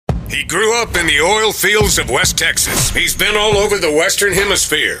He grew up in the oil fields of West Texas. He's been all over the Western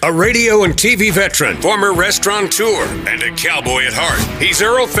Hemisphere. A radio and TV veteran, former restaurateur, and a cowboy at heart. He's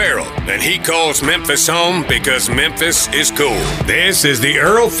Earl Farrell, and he calls Memphis home because Memphis is cool. This is the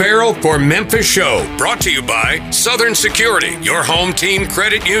Earl Farrell for Memphis Show, brought to you by Southern Security, your home team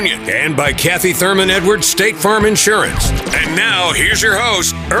credit union, and by Kathy Thurman Edwards State Farm Insurance. And now, here's your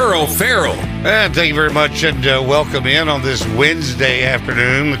host, Earl Farrell. And thank you very much, and welcome in on this Wednesday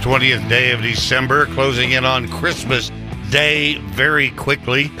afternoon, the 20th day of December, closing in on Christmas Day very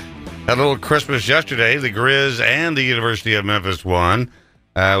quickly. Had a little Christmas yesterday. The Grizz and the University of Memphis won.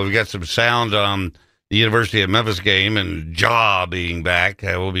 We've got some sound on the University of Memphis game and Jaw being back.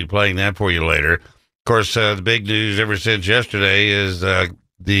 We'll be playing that for you later. Of course, the big news ever since yesterday is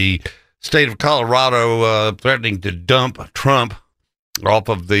the state of Colorado threatening to dump Trump off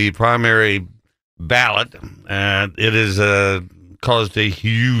of the primary ballot. It has caused a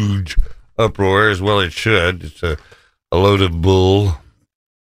huge uproar, as well it should. It's a load of bull,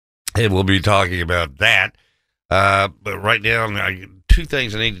 and we'll be talking about that. But right now, two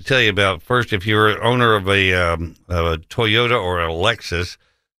things I need to tell you about. First, if you're an owner of a Toyota or a Lexus,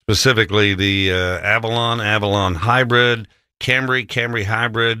 specifically the Avalon Hybrid, Camry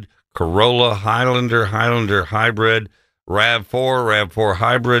Hybrid, Corolla, Highlander Hybrid, RAV4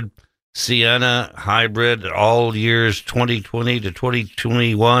 Hybrid, Sienna Hybrid, all years 2020 to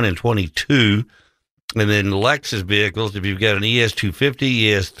 2021 and 22. And then Lexus vehicles, if you've got an ES250,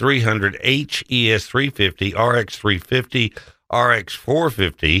 ES300H, ES350, RX350,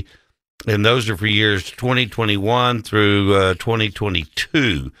 RX450, and those are for years 2021 through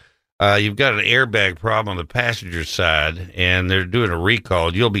 2022. You've got an airbag problem on the passenger side, and they're doing a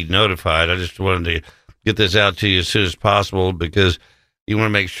recall. You'll be notified. I just wanted to get this out to you as soon as possible because you want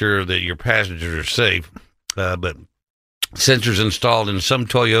to make sure that your passengers are safe. But sensors installed in some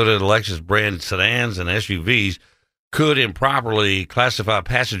Toyota and Lexus brand sedans and SUVs could improperly classify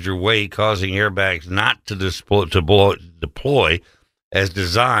passenger weight, causing airbags not to deploy as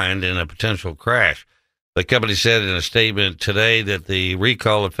designed in a potential crash. The company said in a statement today that the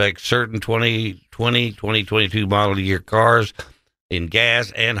recall affects certain 2022 model year cars in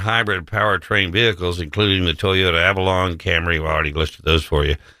gas and hybrid powertrain vehicles, including the Toyota Avalon, Camry. We already listed those for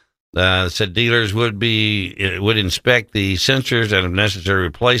you. Said dealers would inspect the sensors and, if necessary,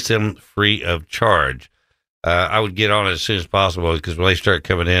 replace them free of charge. I would get on it as soon as possible because when they start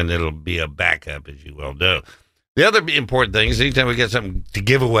coming in, it'll be a backup, as you well know. The other important thing is anytime we get something to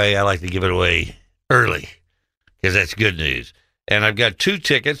give away, I like to give it away early because that's good news. And I've got 2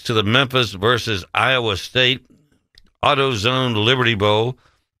 tickets to the Memphis versus Iowa State AutoZone Liberty Bowl.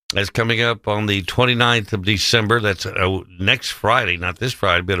 That's coming up on the 29th of December. That's next Friday, not this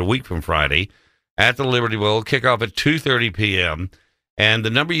Friday, but a week from Friday at the Liberty Bowl. Kickoff at 2:30 p.m. And the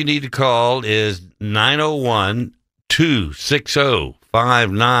number you need to call is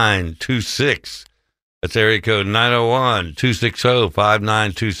 901-260-5926. That's area code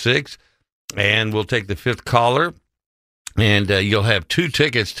 901-260-5926. And we'll take the 5th caller, and you'll have 2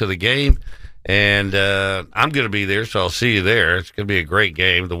 tickets to the game. And I'm going to be there, so I'll see you there. It's going to be a great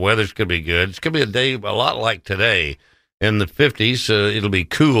game. The weather's going to be good. It's going to be a day a lot like today in the 50s, so it'll be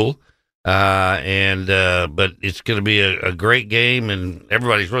cool. But it's going to be a great game, and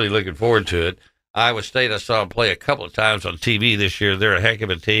everybody's really looking forward to it. Iowa State, I saw them play a couple of times on TV this year. They're a heck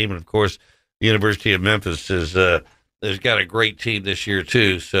of a team, and, of course, the University of Memphis has got a great team this year,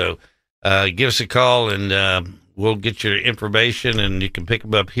 too. So give us a call, and we'll get your information, and you can pick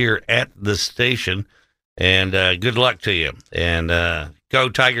them up here at the station. And good luck to you. And go,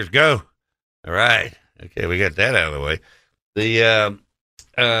 Tigers, go. All right. Okay, we got that out of the way. The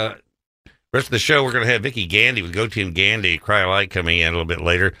rest of the show, we're going to have Vicki Gandee with Go Team Gandee, Cry Light, coming in a little bit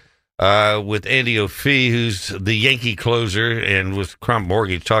later. With Andy O'Fee, who's the Yankee closer, and with Crump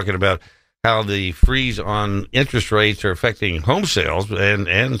Mortgage, talking about how the freeze on interest rates are affecting home sales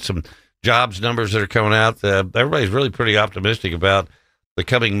and some jobs numbers that are coming out. Everybody's really pretty optimistic about the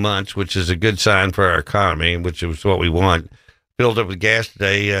coming months, which is a good sign for our economy, which is what we want. Filled up with gas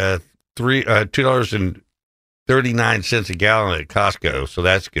today, $2.39 a gallon at Costco, so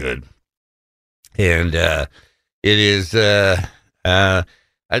that's good. And it is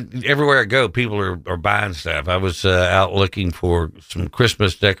everywhere I go, people are buying stuff. I was out looking for some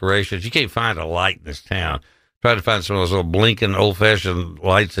Christmas decorations. You can't find a light in this town. Tried to find some of those little blinking old-fashioned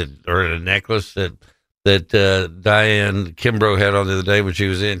lights that are in a necklace that Diane Kimbrough had on the other day when she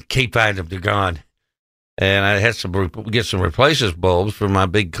was in. Can't find them. They're gone. And I had get some replacement bulbs for my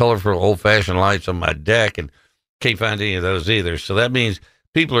big, colorful, old-fashioned lights on my deck, and can't find any of those either. So that means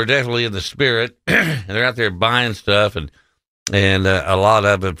people are definitely in the spirit, and they're out there buying stuff and and a lot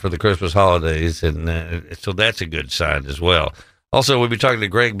of it for the Christmas holidays, and so that's a good sign as well. Also, we'll be talking to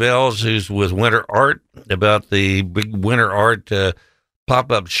Greg Belz, who's with Winter Art, about the big Winter Art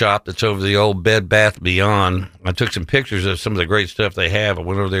pop-up shop that's over the old Bed Bath Beyond. I took some pictures of some of the great stuff they have. I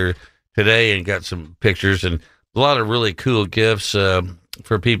went over there today and got some pictures, and a lot of really cool gifts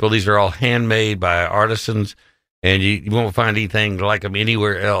for people. These are all handmade by artisans, and you won't find anything like them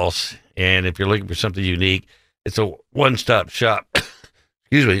anywhere else. And if you're looking for something unique, it's a one-stop shop.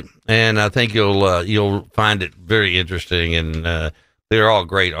 Excuse me. And I think you'll find it very interesting, and they're all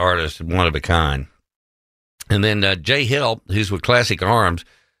great artists and one of a kind. And then Jay Hill, who's with Classic Arms,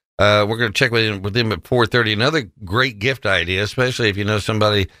 we're going to check with him at 4:30. Another great gift idea, especially if you know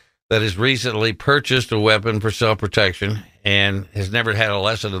somebody that has recently purchased a weapon for self-protection and has never had a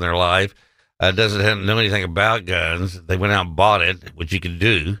lesson in their life, doesn't know anything about guns. They went out and bought it, which you can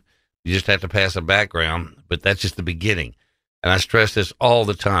do. You just have to pass a background, but that's just the beginning. And I stress this all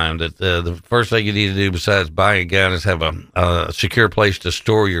the time, that the first thing you need to do besides buying a gun is have a secure place to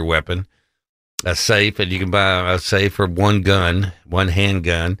store your weapon, a safe, and you can buy a safe for one gun, one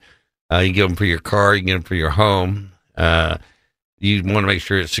handgun. You can get them for your car, you can get them for your home. You want to make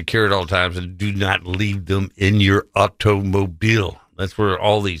sure it's secure at all times, and do not leave them in your automobile. That's where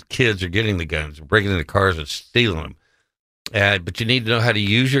all these kids are getting the guns, breaking into cars and stealing them. But you need to know how to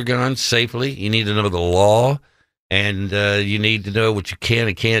use your gun safely. You need to know the law. And you need to know what you can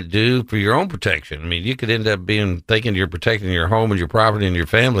and can't do for your own protection. I mean, you could end up thinking you're protecting your home and your property and your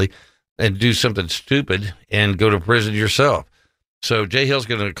family and do something stupid and go to prison yourself. So Jay Hill's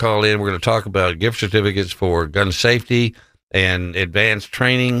going to call in. We're going to talk about gift certificates for gun safety and advanced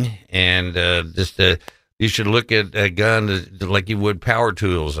training. And you should look at a gun like you would power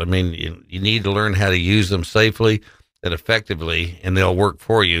tools. I mean, you need to learn how to use them safely and effectively, and they'll work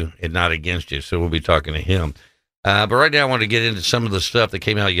for you and not against you. So we'll be talking to him. But right now I want to get into some of the stuff that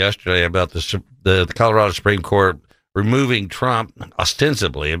came out yesterday about the Colorado Supreme Court removing Trump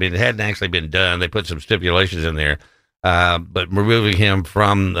ostensibly. I mean, it hadn't actually been done. They put some stipulations in there, but removing him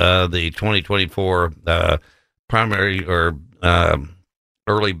from the 2024 primary or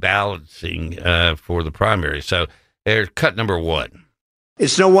early balloting for the primary. So there's cut number one.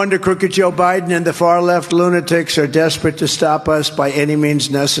 It's no wonder crooked Joe Biden and the far-left lunatics are desperate to stop us by any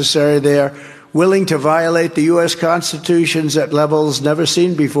means necessary. They are willing to violate the U.S. Constitution at levels never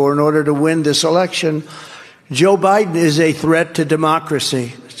seen before in order to win this election. Joe Biden is a threat to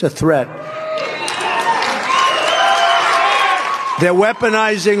democracy. It's a threat. They're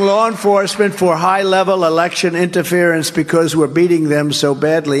weaponizing law enforcement for high-level election interference because we're beating them so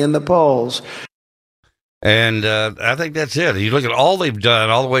badly in the polls. And I think that's it. You look at all they've done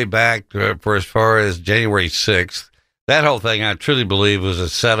all the way back for as far as January 6th. That whole thing, I truly believe, was a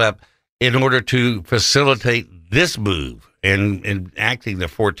setup in order to facilitate this move and enacting the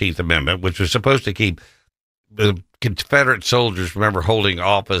 14th Amendment, which was supposed to keep the Confederate soldiers from ever holding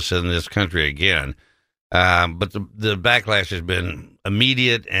office in this country again. But the backlash has been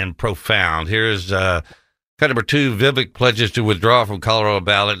immediate and profound. Here's cut number two. Vivek pledges to withdraw from Colorado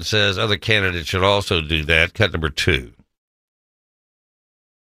ballot and says other candidates should also do that. Cut number two.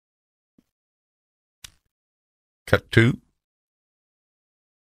 Cut two.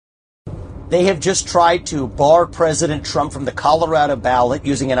 They have just tried to bar President Trump from the Colorado ballot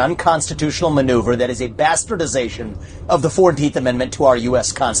using an unconstitutional maneuver that is a bastardization of the 14th Amendment to our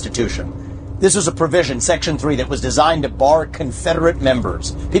U.S. Constitution. This was a provision, Section 3, that was designed to bar Confederate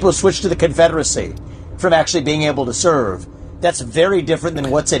members, people who switched to the Confederacy, from actually being able to serve. That's very different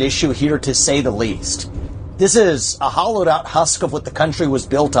than what's at issue here, to say the least. This is a hollowed-out husk of what the country was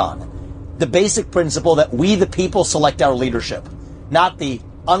built on. The basic principle that we, the people, select our leadership, not the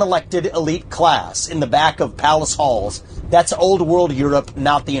unelected elite class in the back of palace halls. That's old world Europe,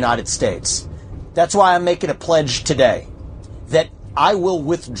 not the United States. That's why I'm making a pledge today that I will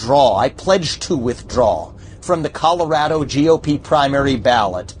withdraw. I pledge to withdraw from the Colorado GOP primary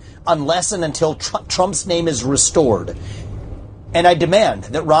ballot unless and until Trump's name is restored. And I demand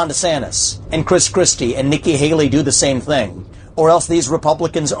that Ron DeSantis and Chris Christie and Nikki Haley do the same thing, or else these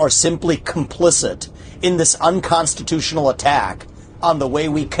Republicans are simply complicit in this unconstitutional attack on the way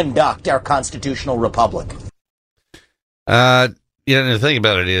we conduct our constitutional republic. The thing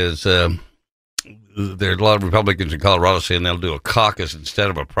about it is there are a lot of Republicans in Colorado saying they'll do a caucus instead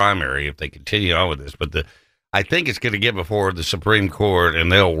of a primary if they continue on with this. But I think it's going to get before the Supreme Court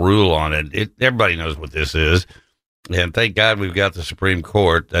and they'll rule on it. Everybody knows what this is. And thank God we've got the Supreme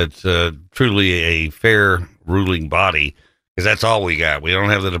Court. That's truly a fair ruling body, because that's all we got. We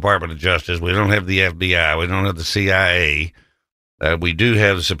don't have the Department of Justice. We don't have the FBI. We don't have the CIA. We do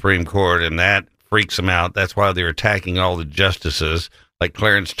have the Supreme Court, and that freaks them out. That's why they're attacking all the justices like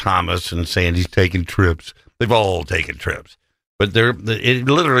Clarence Thomas and saying he's taking trips. They've all taken trips. But it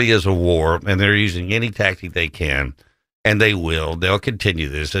literally is a war, and they're using any tactic they can, and they will. They'll continue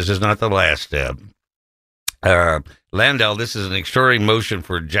this. This is not the last step. Landau, this is an extraordinary motion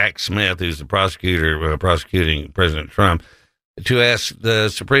for Jack Smith, who's the prosecutor prosecuting President Trump, to ask the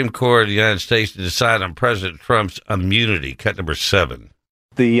Supreme Court of the United States to decide on President Trump's immunity, cut number 7.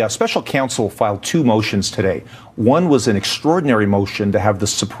 The special counsel filed 2 motions today. One was an extraordinary motion to have the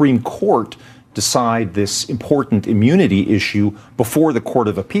Supreme Court decide this important immunity issue before the Court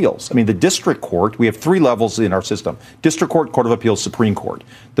of Appeals. I mean, the district court, we have 3 levels in our system: district court, Court of Appeals, Supreme Court.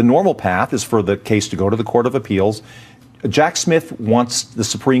 The normal path is for the case to go to the Court of Appeals. Jack Smith wants the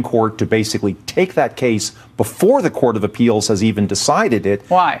Supreme Court to basically take that case before the Court of Appeals has even decided it.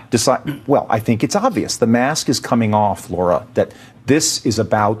 Why? Well, I think it's obvious. The mask is coming off, Laura, that this is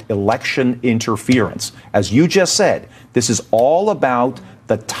about election interference. As you just said, this is all about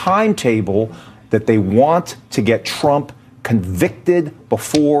the timetable that they want to get Trump convicted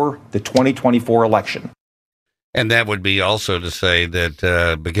before the 2024 election. And that would be also to say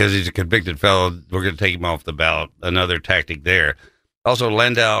that because he's a convicted fellow, we're going to take him off the ballot. Another tactic there. Also,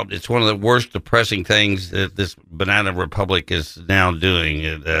 Landau, it's one of the worst depressing things that this banana republic is now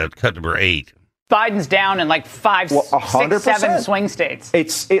doing. Cut number 8. Biden's down in like 5, 6, 7 swing states.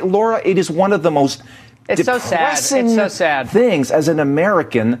 Laura, it is one of the most depressing things as an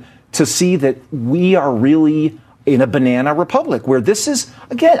American to see that we are really in a banana republic where this is,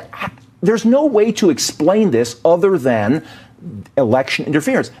 again, there's no way to explain this other than election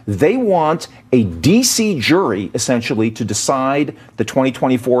interference. They want a D.C. jury, essentially, to decide the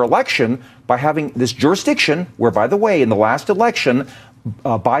 2024 election by having this jurisdiction where, by the way, in the last election,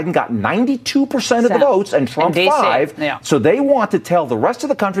 Biden got 92% of the votes and Trump 5. Yeah. So they want to tell the rest of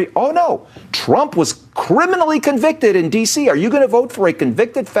the country, oh, no, Trump was criminally convicted in D.C. Are you going to vote for a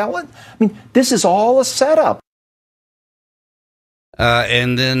convicted felon? I mean, this is all a setup.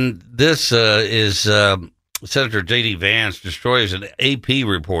 And then this is Senator J.D. Vance destroys an AP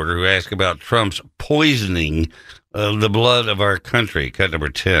reporter who asked about Trump's poisoning the blood of our country. Cut number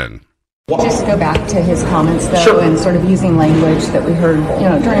 10. Just go back to his comments, though, and sort of using language that we heard,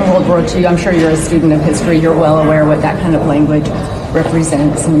 during World War II. I'm sure you're a student of history. You're well aware what that kind of language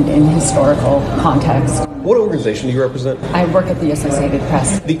represents in historical context. What organization do you represent? I work at the Associated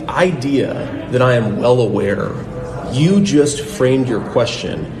Press. The idea that I am well aware, you just framed your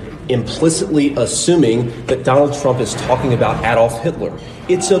question implicitly assuming that Donald Trump is talking about Adolf Hitler.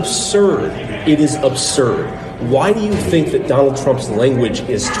 It's absurd. It is absurd. Why do you think that Donald Trump's language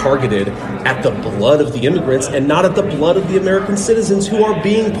is targeted at the blood of the immigrants and not at the blood of the American citizens who are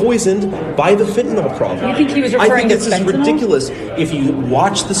being poisoned by the fentanyl problem? You think he was referring to fentanyl? I think this is ridiculous. If you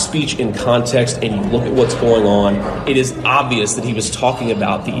watch the speech in context and you look at what's going on, it is obvious that he was talking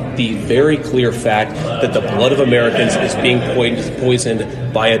about the very clear fact that the blood of Americans is being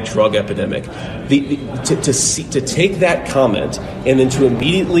poisoned by a drug epidemic. To take that comment and then to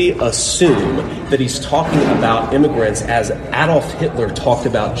immediately assume that he's talking about immigrants as Adolf Hitler talked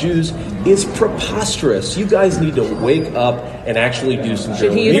about Jews is preposterous. You guys need to wake up and actually do some journalism.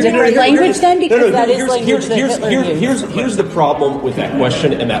 Should he use different language then? Because that is language that Hitler used. Here's the problem with that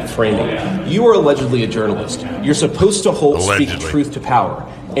question and that framing. You are allegedly a journalist. You're supposed to speak truth to power.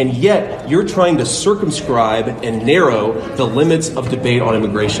 And yet, you're trying to circumscribe and narrow the limits of debate on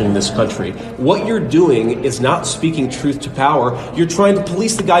immigration in this country. What you're doing is not speaking truth to power. You're trying to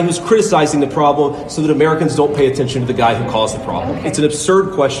police the guy who's criticizing the problem so that Americans don't pay attention to the guy who caused the problem. It's an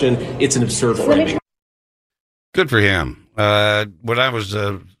absurd question. It's an absurd framing. Good for him. When I was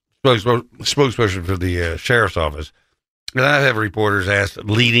spokesperson for the sheriff's office, and I have reporters ask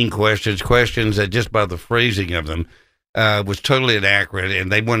leading questions that just by the phrasing of them, was totally inaccurate,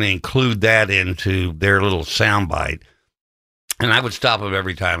 and they want to include that into their little soundbite. And I would stop them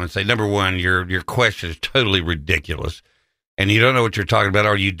every time and say, number one, your question is totally ridiculous, and you don't know what you're talking about,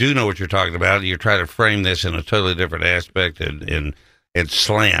 or you do know what you're talking about, and you're trying to frame this in a totally different aspect and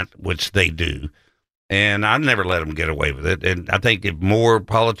slant, which they do. And I never let them get away with it. And I think if more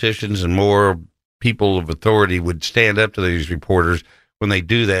politicians and more people of authority would stand up to these reporters when they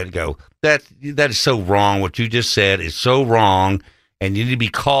do that and go, that is so wrong. What you just said is so wrong, and you need to be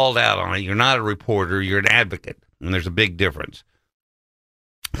called out on it. You're not a reporter. You're an advocate, and there's a big difference.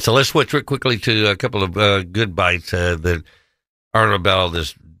 So let's switch real quickly to a couple of good bites that aren't about all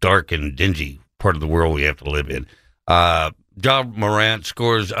this dark and dingy part of the world we have to live in. John Morant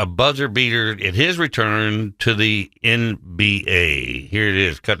scores a buzzer beater in his return to the NBA. Here it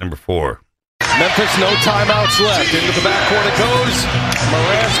is, cut number 4. Memphis, no timeouts left. Into the backcourt it goes.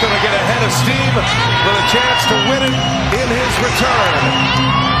 Morant's going to get a head of steam with a chance to win it in his return.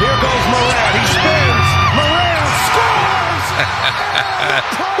 Here goes Morant. He spins. Morant scores!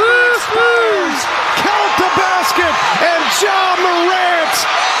 Spurs count the basket, and Ja Morant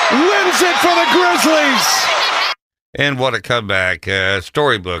wins it for the Grizzlies. And what a comeback.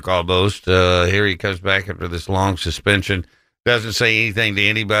 Storybook almost. Here he comes back after this long suspension. Doesn't say anything to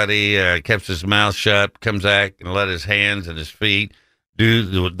anybody, kept his mouth shut, comes back and let his hands and his feet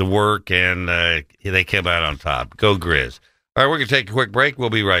do the work, and they came out on top. Go Grizz. All right, we're going to take a quick break. We'll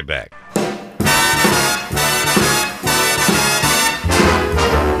be right back.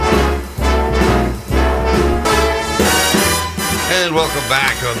 And welcome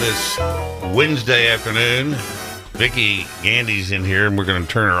back on this Wednesday afternoon. Vicki Gandee's in here, and we're going to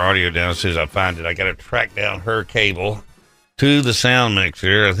turn her audio down as soon as I find it. I got to track down her cable to the sound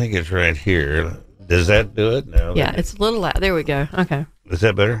mixer. I think it's right here. Does that do it? No. Yeah, it's a little loud. There we go. Okay. Is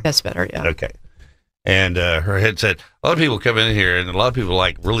that better? That's better, yeah. Okay. And her headset. A lot of people come in here, and a lot of people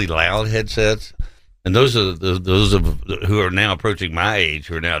like really loud headsets. And those are those who are now approaching my age,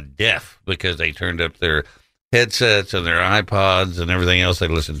 who are now deaf because they turned up their headsets and their iPods and everything else they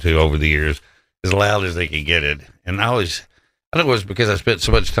listened to over the years as loud as they could get it. And I don't know if it was because I spent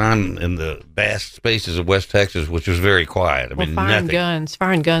so much time in the vast spaces of West Texas, which was very quiet. I mean, firing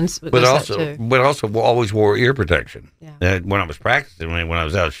guns. But also always wore ear protection. Yeah. When I was practicing, when I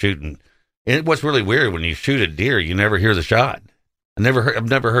was out shooting. And what's really weird, when you shoot a deer, you never hear the shot. I've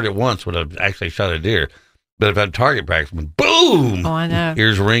never heard it once when I've actually shot a deer. But if I had target practice, boom! Oh, I know.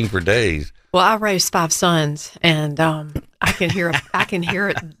 Ears ring for days. Well, I raised 5 sons, and I can hear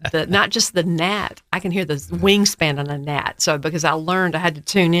not just the gnat. I can hear the wingspan on a gnat. So because I learned, I had to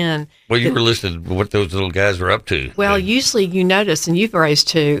tune in. Well, you were listening to what those little guys were up to. Well, usually you notice, and you've raised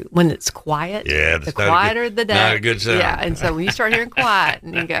 2, when it's quiet. Yeah, the quieter the day. Not a good sound. Yeah, and so when you start hearing quiet,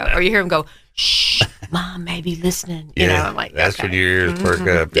 and you go, or you hear them go, "Shh, Mom may be listening." You know, I'm like, that's okay. when your ears perk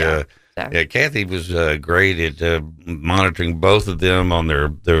up. Yeah. Yeah, Kathy was great at monitoring both of them on their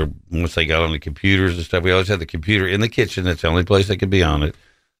once they got on the computers and stuff. We always had the computer in the kitchen. That's the only place they could be on it.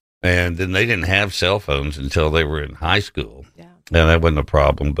 And then they didn't have cell phones until they were in high school. Yeah. And that wasn't a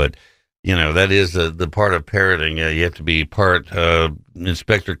problem. But, that is the part of parenting. You have to be part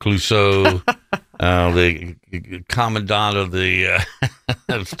Inspector Clouseau, the commandant of the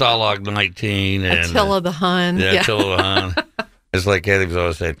Stalag 19. And Attila the Hun. Yeah, Attila the Hun. It's like Kathy was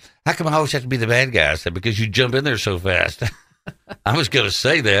always saying, how come I always have to be the bad guy? I said, because you jump in there so fast. I was going to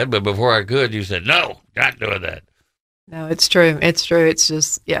say that, but before I could, you said, no, not doing that. No, it's true. It's true. It's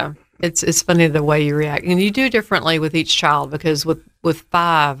just, yeah, it's funny the way you react. And you do differently with each child, because with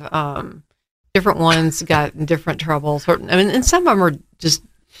 5, different ones got different troubles. And some of them are just,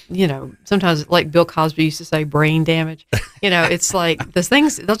 sometimes like Bill Cosby used to say, brain damage. It's like the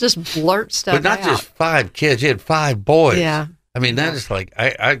things, they'll just blurt stuff out. But not just 5 kids, you had 5 boys. Yeah. I mean, that is like,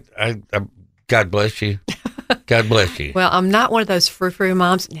 I God bless you. God bless you. Well, I'm not one of those frou-frou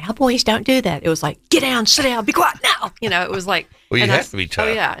moms. Now boys don't do that. It was like, get down, sit down, be quiet now. It was like. Well, you have to be tough.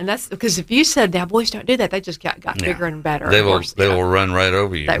 Oh, yeah. And that's because if you said, now boys don't do that, they just got bigger and better. They will run right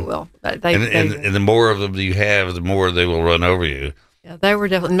over you. They will. And the more of them you have, the more they will run over you. Yeah, they were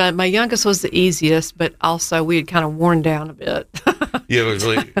definitely, my youngest was the easiest, but also we had kind of worn down a bit. Yeah, it was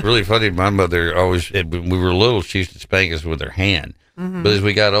really funny. My mother always, when we were little, she used to spank us with her hand. Mm-hmm. But as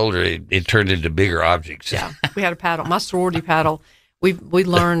we got older, it turned into bigger objects. Yeah, we had a paddle, my sorority paddle. We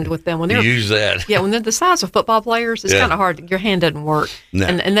learned with them when they were, use that. Yeah, when they're the size of football players, it's kind of hard. Your hand doesn't work, no.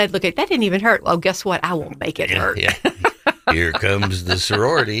 And they'd look at that didn't even hurt. Well, guess what? I will make it hurt. Yeah. Here comes the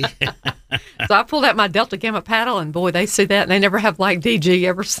sorority. So I pulled out my Delta Gamma paddle, and boy, they see that, and they never have liked DG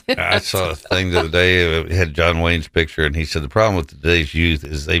ever since. I saw a thing the other day. It had John Wayne's picture, and he said the problem with today's youth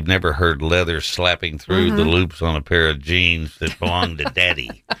is they've never heard leather slapping through the loops on a pair of jeans that belonged to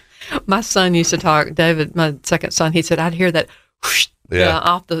Daddy. My son used to talk. David, my second son, he said I'd hear that. Whoosh,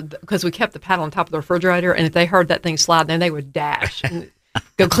 off because we kept the paddle on top of the refrigerator, and if they heard that thing slide, then they would dash and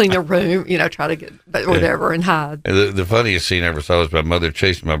go clean their room, try to get whatever and hide. And the funniest scene I ever saw was my mother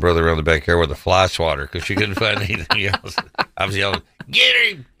chasing my brother around the backyard with a fly swatter because she couldn't find anything else. I was yelling, "Get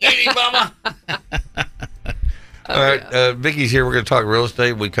him, mama!" All right, Vicki's here. We're going to talk real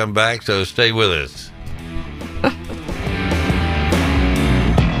estate when we come back, so stay with us.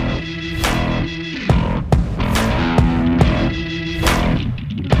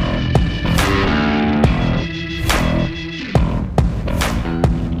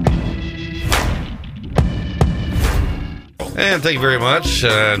 And thank you very much,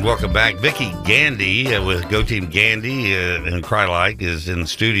 and welcome back. Vicki Gandee with Go Team Gandee and Cry-Like is in the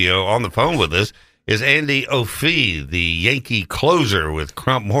studio. On the phone with us is Andy O'Fee, the Yankee closer with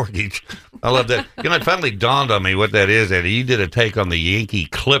Crump Mortgage. I love that. It finally dawned on me what that is, Andy. You did a take on the Yankee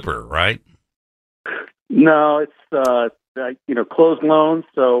Clipper, right? No, it's closed loans.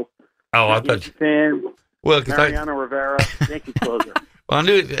 So, I thought fan. Well, Mariano Rivera, Yankee closer. Well, I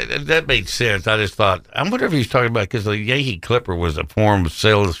knew that made sense. I just thought, I wonder if he's talking about, because the Yankee Clipper was a form of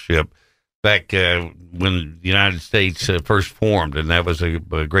sailorship back when the United States first formed, and that was a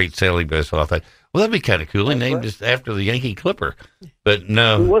great sailing vessel. I thought, well, that'd be kind of cool. He named just after the Yankee Clipper. But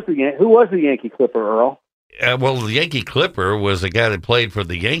no. Who was the Yankee Clipper, Earl? Well, the Yankee Clipper was a guy that played for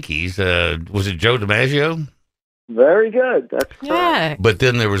the Yankees. Was it Joe DiMaggio? Very good. That's correct. But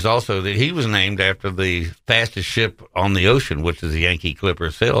then there was also that he was named after the fastest ship on the ocean, which is the Yankee Clipper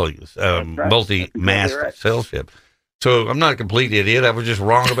multi-mast sail ship. So I'm not a complete idiot. I was just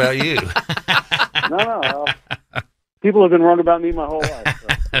wrong about you. No. People have been wrong about me my whole life.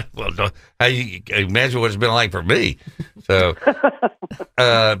 So. Well, how you imagine what it's been like for me. So,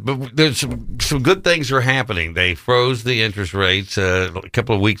 but there's some good things are happening. They froze the interest rates a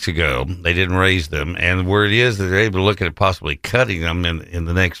couple of weeks ago. They didn't raise them, and where it is, they're able to look at possibly cutting them in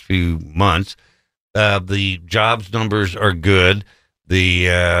the next few months. The jobs numbers are good.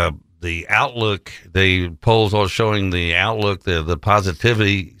 The outlook, the polls are showing the outlook, the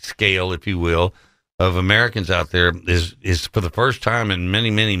positivity scale, if you will, of Americans out there is for the first time in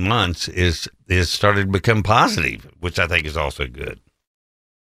many, many months is started to become positive, which I think is also good.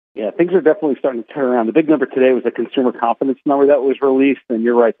 Yeah, things are definitely starting to turn around. The big number today was a consumer confidence number that was released, and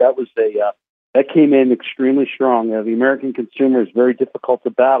you're right, that was that came in extremely strong. The American consumer is very difficult to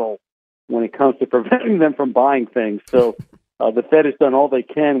battle when it comes to preventing them from buying things. So the Fed has done all they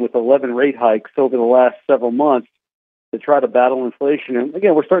can with 11 rate hikes over the last several months to try to battle inflation. And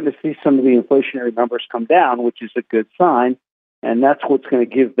again, we're starting to see some of the inflationary numbers come down, which is a good sign. And that's what's going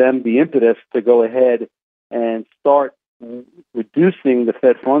to give them the impetus to go ahead and start reducing the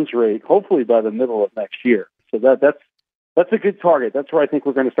Fed funds rate, hopefully by the middle of next year. So that's a good target. That's where I think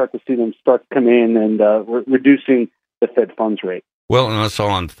we're going to start to see them start to come in and reducing the Fed funds rate. Well, and I saw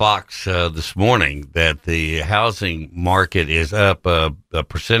on Fox this morning that the housing market is up a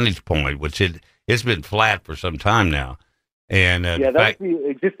percentage point, which it's been flat for some time now. And that's the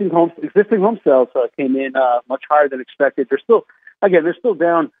existing home sales came in much higher than expected. They're still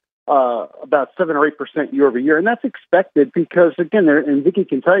down about 7 or 8% year over year, and that's expected because again, and Vicki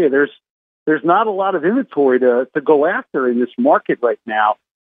can tell you, there's not a lot of inventory to go after in this market right now.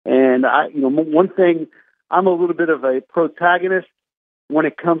 And one thing, I'm a little bit of a protagonist when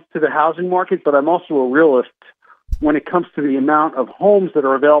it comes to the housing market, but I'm also a realist when it comes to the amount of homes that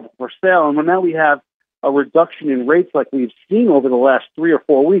are available for sale. And when now we have a reduction in rates like we've seen over the last 3 or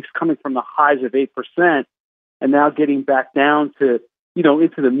 4 weeks, coming from the highs of 8% and now getting back down to,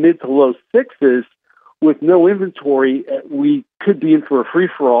 into the mid to low sixes with no inventory, we could be in for a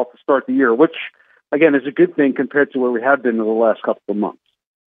free-for-all to start the year, which, again, is a good thing compared to where we have been in the last couple of months.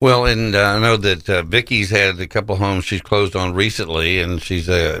 Well, and I know that Vicki's had a couple of homes she's closed on recently, and she's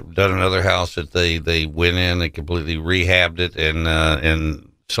done another house that they went in and completely rehabbed it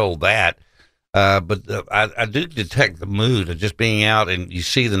and sold that. But I do detect the mood of just being out, and you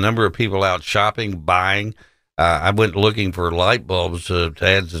see the number of people out shopping, buying. I went looking for light bulbs to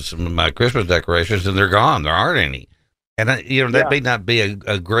add to some of my Christmas decorations, and they're gone. There aren't any. And that may not be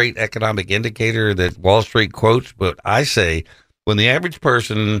a great economic indicator that Wall Street quotes, but I say, when the average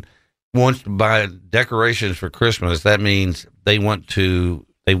person wants to buy decorations for Christmas, that means they're being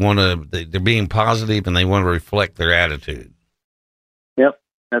positive and they want to reflect their attitude. Yep,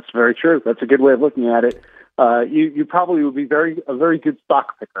 that's very true. That's a good way of looking at it. You probably would be a very good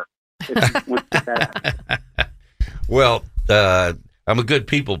stock picker if you went to that. Well, I'm a good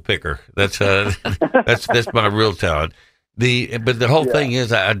people picker. That's my real talent. But the whole thing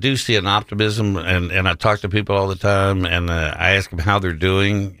is, I do see an optimism, and I talk to people all the time, and I ask them how they're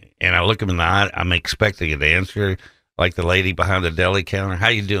doing, and I look them in the eye. I'm expecting an answer, like the lady behind the deli counter. How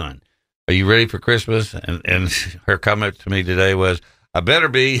you doing? Are you ready for Christmas? And her comment to me today was, I better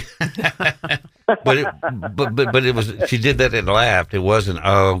be. but it was, she did that and laughed. It wasn't,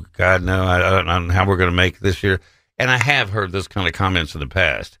 oh God, no, I don't know how we're going to make it this year. And I have heard those kind of comments in the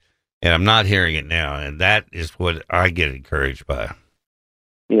past. And I'm not hearing it now, and that is what I get encouraged by.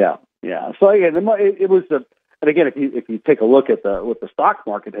 Yeah. So again, it was and again, if you take a look at what the stock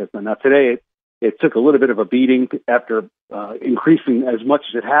market has done now today, it took a little bit of a beating after increasing as much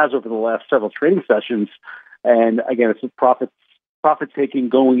as it has over the last several trading sessions. And again, it's profit taking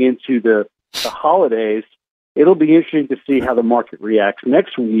going into the holidays. it'll be interesting to see how the market reacts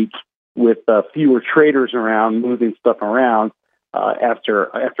next week with fewer traders around, moving stuff around after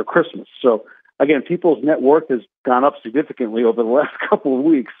Christmas. So again, people's net worth has gone up significantly over the last couple of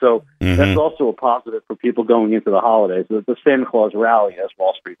weeks. So that's also a positive for people going into the holidays. The Santa Claus rally, as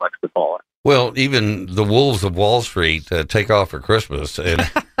Wall Street likes to call it. Well, even the wolves of Wall Street take off for Christmas. And,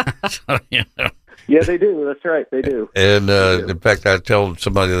 so, Yeah, they do. That's right. They do. And in fact, I told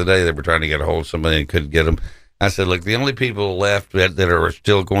somebody the other day they were trying to get a hold of somebody and couldn't get them. I said, look, the only people left that are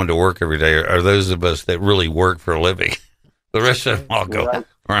still going to work every day are those of us that really work for a living. The rest of them all go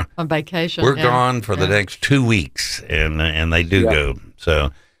on vacation. We're gone for the next 2 weeks, and they do go.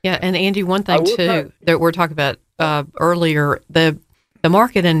 So and Andy, one thing too that we're talking about earlier, the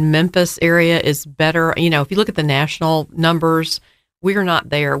market in Memphis area is better. If you look at the national numbers, we're not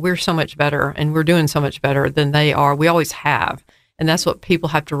there. We're so much better, and we're doing so much better than they are. We always have. And that's what people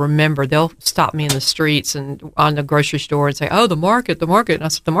have to remember. They'll stop me in the streets and on the grocery store and say, "Oh, the market." And I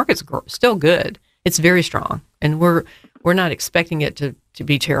said, "The market's still good. It's very strong, and we're not expecting it to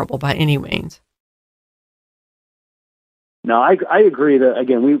be terrible by any means." No, I agree that,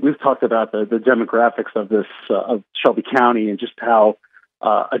 again, we've talked about the demographics of this of Shelby County and just how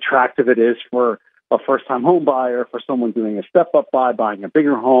attractive it is for a first-time home buyer, for someone doing a step-up buy, buying a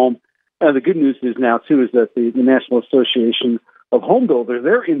bigger home. And the good news is now too is that the National Association of Home Builders,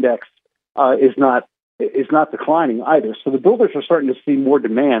 their index is not declining either. So the builders are starting to see more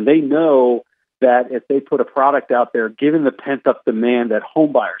demand. They know that if they put a product out there, given the pent-up demand that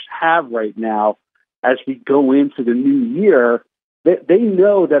home buyers have right now, as we go into the new year, they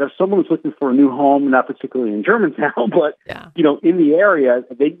know that if someone's looking for a new home, not particularly in Germantown, but in the area,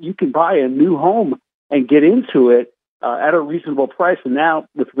 you can buy a new home and get into it at a reasonable price. And now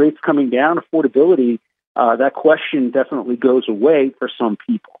with rates coming down, affordability, that question definitely goes away for some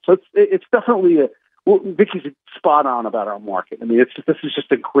people. So it's definitely Vicki's spot on about our market. I mean, this is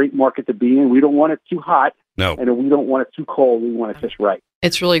just a great market to be in. We don't want it too hot, and we don't want it too cold. We want it just right.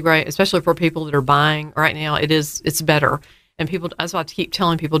 It's really great, especially for people that are buying right now. It's better, and people. That's why I keep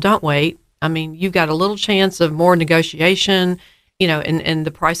telling people, don't wait. I mean, you've got a little chance of more negotiation, and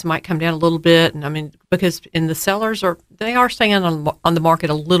the price might come down a little bit. And I mean, because the sellers are staying on the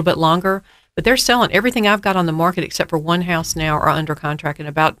market a little bit longer, but they're selling everything I've got on the market except for one house now are under contract, and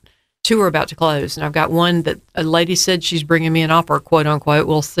about 2 are about to close. And I've got one that a lady said she's bringing me an offer, quote unquote.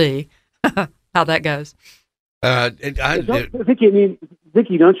 We'll see how that goes.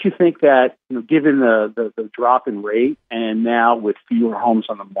 Vicki, don't you think that given the drop in rate and now with fewer homes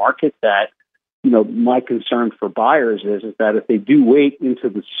on the market, that my concern for buyers is that if they do wait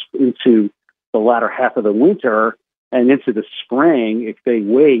into the latter half of the winter and into the spring, if they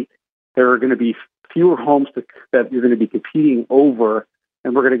wait, there are going to be fewer homes that you're going to be competing over,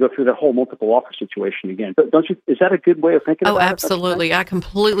 and we're going to go through the whole multiple offer situation again. But don't you? Is that a good way of thinking about it? Oh, absolutely. I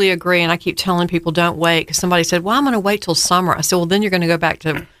completely agree, and I keep telling people don't wait, because somebody said, "Well, I'm going to wait till summer." I said, "Well, then you're going to go back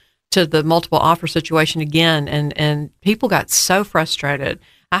to the multiple offer situation again," and people got so frustrated.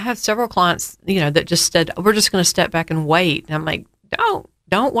 I have several clients, that just said, "We're just going to step back and wait." And I'm like,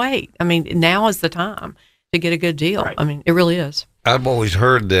 don't wait. I mean, now is the time to get a good deal. Right. I mean, it really is. I've always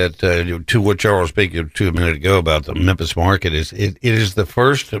heard that, to what Charles was speaking to a minute ago about the Memphis market, it is the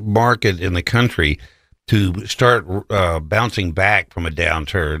first market in the country to start bouncing back from a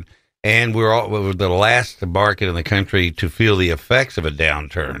downturn, and we're the last market in the country to feel the effects of a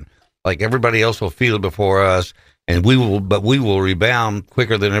downturn. Like everybody else will feel it before us, and we will rebound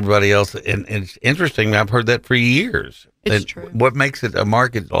quicker than everybody else. And it's interesting. I've heard that for years. It's true. What makes it a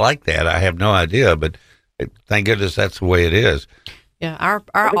market like that, I have no idea, but thank goodness that's the way it is. Yeah, our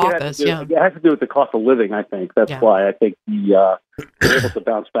office. It has to do with the cost of living. I think that's why I think we're able to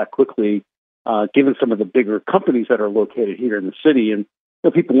bounce back quickly, given some of the bigger companies that are located here in the city, and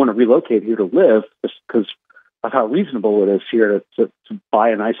people want to relocate here to live just because of how reasonable it is here to buy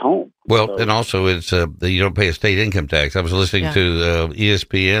a nice home. Well, and also it's you don't pay a state income tax. I was listening to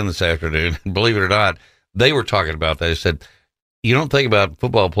ESPN this afternoon. Believe it or not, they were talking about that. They said, you don't think about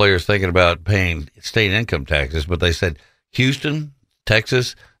football players thinking about paying state income taxes, but they said Houston,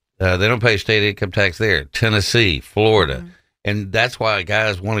 Texas, they don't pay state income tax there. Tennessee, Florida. Mm-hmm. And that's why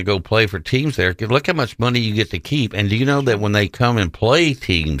guys want to go play for teams there. Look how much money you get to keep. And do you know that when they come and play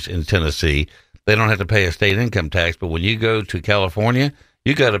teams in Tennessee, they don't have to pay a state income tax. But when you go to California,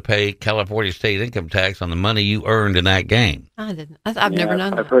 you got to pay California state income tax on the money you earned in that game. I didn't. I've never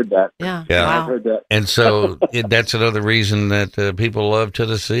known that. I've heard that. Yeah. Wow. I've heard that. And so that's another reason that people love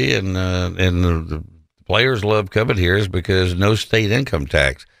Tennessee and the players love coming here is because no state income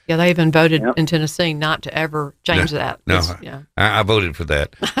tax. Yeah, they even voted in Tennessee not to ever change that. No, yeah. I voted for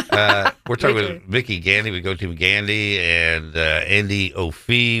that. We're talking with Vicki Gandee with Go Team Gandee and Andy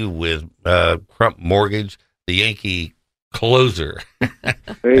O'Fee with Crump Mortgage, the Yankee closer.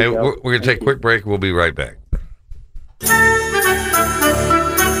 We're going to take a quick break. We'll be right back.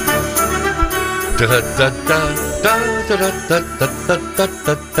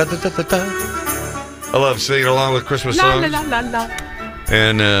 I love singing along with Christmas songs. La, la, la, la.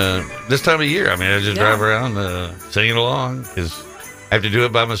 And this time of year, I mean, I just drive around singing along because I have to do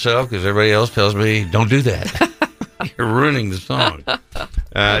it by myself because everybody else tells me, don't do that. You're ruining the song.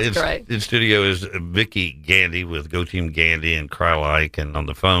 That's great. In studio is Vicki Gandee with Go Team Gandee and Cry Like. And on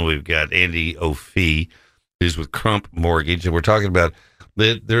the phone, we've got Andy O'Fee, who's with Crump Mortgage. And we're talking about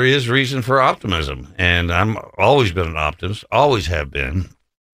that there is reason for optimism. And I'm always been an optimist, always have been.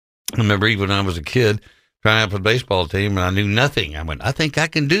 I remember even when I was a kid trying out for the baseball team and I knew nothing. I went, I think I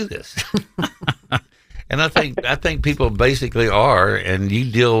can do this. And I think people basically are, and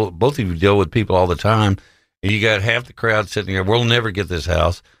both of you deal with people all the time, and you got half the crowd sitting there, we'll never get this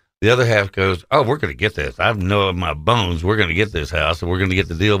house. The other half goes, oh, we're going to get this. I know in my bones we're going to get this house, and we're going to get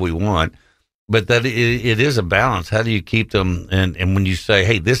the deal we want. But that it is a balance. How do you keep them? And when you say,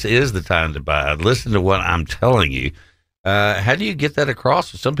 hey, this is the time to buy, listen to what I'm telling you. How do you get that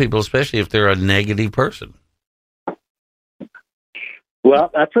across to some people, especially if they're a negative person?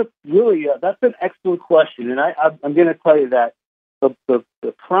 Well, that's an excellent question, and I'm going to tell you that the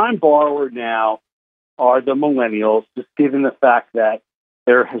prime borrower now are the millennials, just given the fact that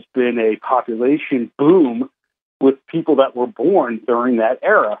there has been a population boom with people that were born during that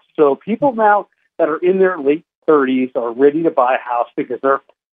era. So people now that are in their late 30s are ready to buy a house because their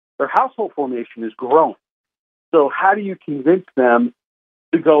household formation is growing. So how do you convince them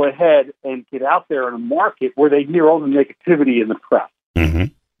to go ahead and get out there in a market where they hear all the negativity in the press? Mm-hmm.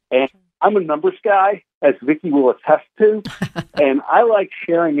 And I'm a numbers guy, as Vicki will attest to, and I like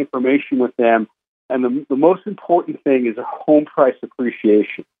sharing information with them. And the most important thing is a home price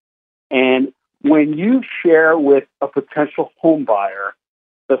appreciation. And when you share with a potential home buyer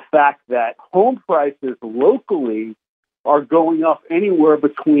the fact that home prices locally are going up anywhere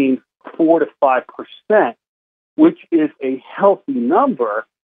between 4 to 5%, which is a healthy number,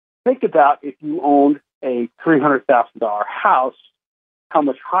 think about if you owned a $300,000 house, how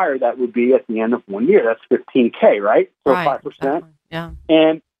much higher that would be at the end of 1 year. That's $15K, right? So right, 5%. exactly. Yeah.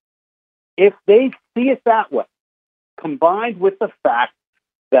 And if they see it that way, combined with the fact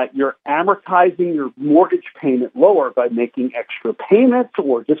that you're amortizing your mortgage payment lower by making extra payments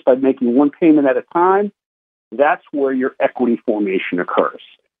or just by making one payment at a time, that's where your equity formation occurs.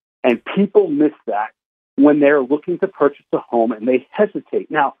 And people miss that when they're looking to purchase a home and they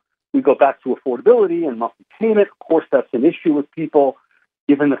hesitate. Now, we go back to affordability and monthly payment. Of course, that's an issue with people,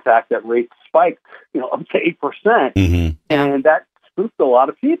 given the fact that rates spiked, up to 8%. Mm-hmm. And that spooked a lot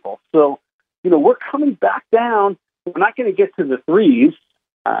of people. So, we're coming back down. We're not going to get to the threes.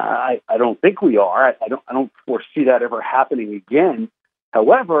 I don't think we are. I don't foresee that ever happening again.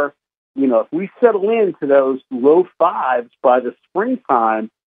 However, if we settle into those low fives by the springtime,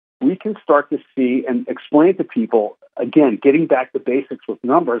 we can start to see and explain to people, again, getting back to basics with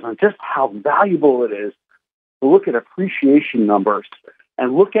numbers on just how valuable it is to look at appreciation numbers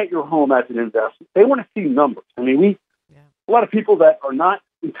and look at your home as an investment. They want to see numbers. I mean, a lot of people that are not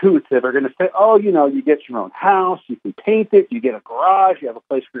intuitive are going to say, oh, you get your own house, you can paint it, you get a garage, you have a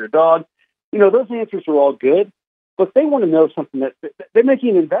place for your dog. Those answers are all good, but they want to know something that they're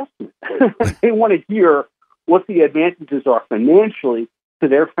making an investment. They want to hear what the advantages are financially to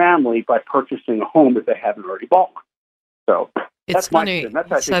their family by purchasing a home if they haven't already bought one. So it's funny.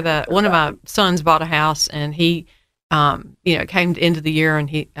 So that one of my sons bought a house, and he, came into the year,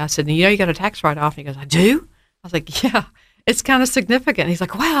 and I said, you got a tax write-off, and he goes, I do? I was like, yeah. It's kind of significant. He's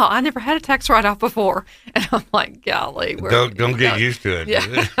like, wow, I never had a tax write-off before. And I'm like, golly. Don't get used to it.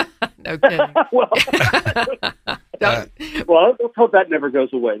 Yeah. No kidding. Let's hope that never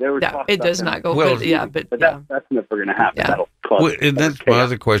goes away. It does not go away. But that's never going to happen. Yeah. And that's my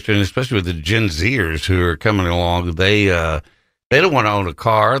other question, especially with the Gen Zers who are coming along. They don't want to own a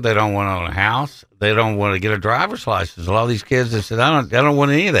car. They don't want to own a house. They don't want to get a driver's license. A lot of these kids that said, I don't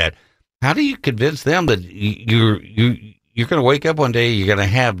want any of that. How do you convince them that you're going to wake up one day, you're going to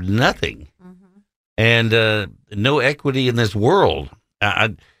have nothing, and no equity in this world?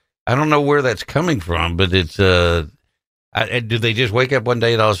 I don't know where that's coming from, but it's do they just wake up one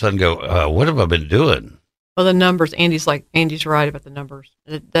day and all of a sudden go, what have I been doing? Well, the numbers, Andy's right about the numbers.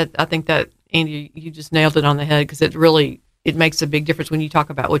 I think that, Andy, you just nailed it on the head, because it makes a big difference when you talk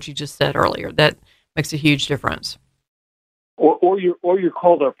about what you just said earlier, that Makes a huge difference. Or you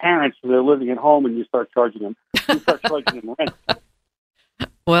call their parents when they're living at home and you start charging them. You start charging them rent.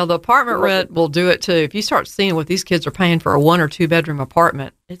 Well, the apartment rent will do it too. If you start seeing what these kids are paying for a 1 or 2 bedroom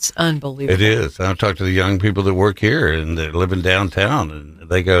apartment, it's unbelievable. It is. I talk to the young people that work here and they're living downtown, and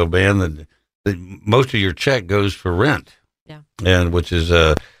they go, man, most of your check goes for rent. Yeah, and which is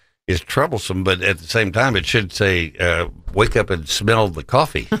troublesome, but at the same time, it should say, "Wake up and smell the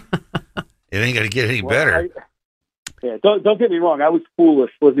coffee." It ain't going to get any better. Don't get me wrong. I was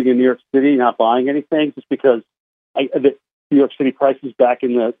foolish living in New York City, not buying anything, just because the New York City prices back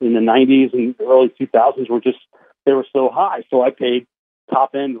in the 90s and the early 2000s were so high. So I paid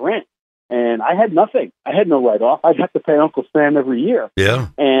top end rent, and I had nothing. I had no write off. I'd have to pay Uncle Sam every year. Yeah,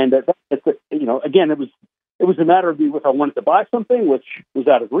 and again, it was a matter of if I wanted to buy something, which was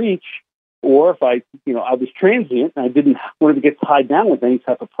out of reach, or if I was transient and I didn't want to get tied down with any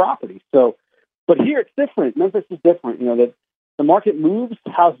type of property. So, but here it's different. Memphis is different. That the market moves,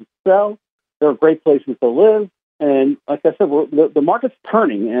 houses sell. There are great places to live. And like I said, the market's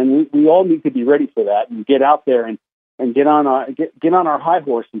turning, and we all need to be ready for that and get out there and get on our high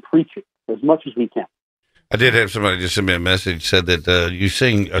horse and preach it as much as we can. I did have somebody just send me a message, said that you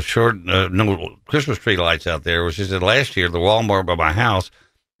sing a short no Christmas tree lights out there, which is that last year, the Walmart by my house,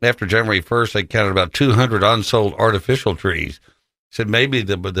 after January 1st, they counted about 200 unsold artificial trees. Said maybe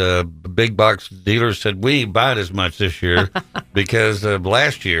the big box dealers said we ain't buying as much this year because of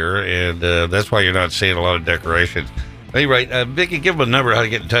last year, and that's why you're not seeing a lot of decorations. Anyway, Vicki, give them a number how to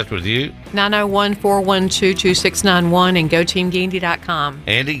get in touch with you. 901-412-2691 and GoTeamGandee.com.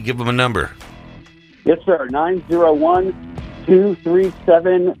 Andy, give them a number. Yes, sir.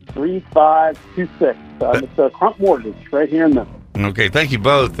 901-237-3526. It's a Crump Mortgage right here in Memphis. Okay, thank you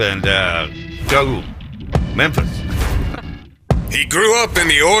both, and go Memphis. He grew up in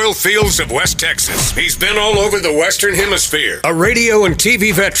the oil fields of West Texas. He's been all over the Western Hemisphere. A radio and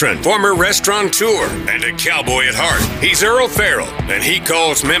TV veteran, former restaurateur, and a cowboy at heart. He's Earl Farrell, and he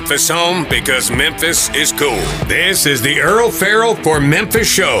calls Memphis home because Memphis is cool. This is the Earl Farrell for Memphis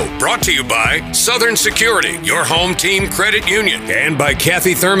Show, brought to you by Southern Security, your home team credit union, and by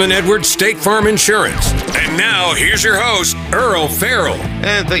Kathy Thurman Edwards State Farm Insurance. And now, here's your host, Earl Farrell.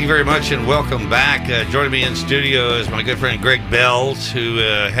 And thank you very much, and welcome back. Joining me in studio is my good friend Greg Belz, who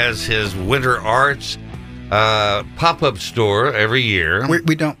has his Winter Arts pop-up store every year.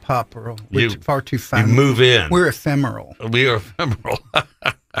 We don't pop, Earl. We're far too fun. You move in. We're ephemeral. We are ephemeral.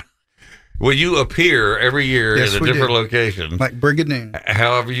 Well, you appear every year at a different location. Like Brigadoon.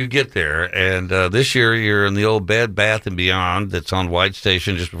 However you get there. And this year you're in the old Bed Bath & Beyond that's on White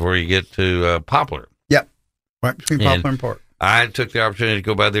Station just before you get to Poplar. Yep, right between Poplar and Park. I took the opportunity to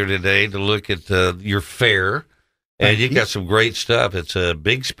go by there today to look at your fair. And you got some great stuff. It's a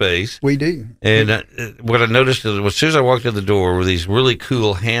big space. We do. And what I noticed is, as soon as I walked in the door, were these really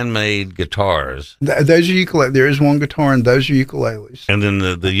cool handmade guitars. Those are ukuleles. There is one guitar, and those are ukuleles. And then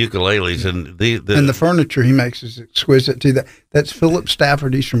the ukuleles and the furniture he makes is exquisite too. That's Philip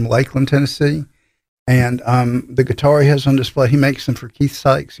Stafford. He's from Lakeland, Tennessee, and the guitar he has on display, he makes them for Keith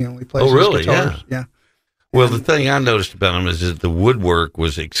Sykes. He only plays his guitars. Yeah. Well, the thing I noticed about them is that the woodwork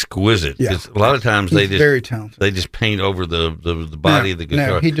was exquisite. Yeah. A lot of times He's very talented. They just paint over the body of the guitar.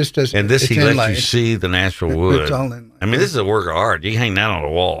 No, he just does. And this, he lets you see the natural wood. It's all inlaid. I mean, this is a work of art. You hang that on a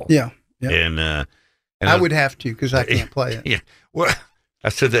wall. Yeah. And I would have to because I can't play it. Yeah. Well, I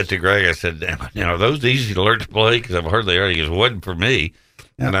said that to Greg. I said, are those easy to learn to play? Because I've heard they are. He goes, wasn't for me.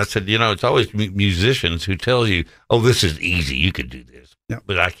 Yeah. And I said, it's always musicians who tell you, oh, this is easy. You could do this. Yeah.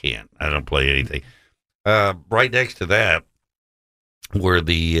 But I can't. I don't play anything. Right next to that were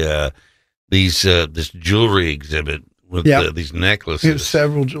this jewelry exhibit with these necklaces. There's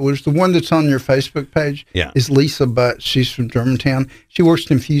several jewelers. The one that's on your Facebook page is Lisa Butt. She's from Germantown. She works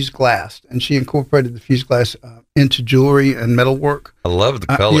in fused glass, and she incorporated the fused glass into jewelry and metalwork. I love the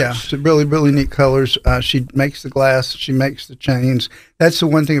colors. It's really, really neat colors. She makes the glass. She makes the chains. That's the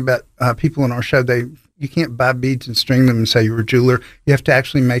one thing about people in our show. You can't buy beads and string them and say you're a jeweler. You have to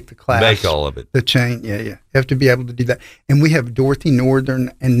actually make the clasp. Make all of it. The chain, You have to be able to do that. And we have Dorothy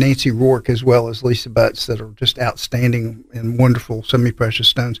Northern and Nancy Rourke as well as Lisa Butts that are just outstanding and wonderful semi-precious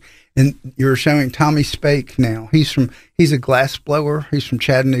stones. And you're showing Tommy Spake now. He's a glass blower. He's from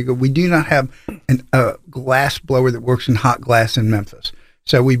Chattanooga. We do not have a glass blower that works in hot glass in Memphis.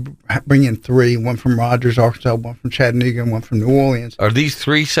 So we bring in 3, one from Rogers, Arkansas, one from Chattanooga, and one from New Orleans. Are these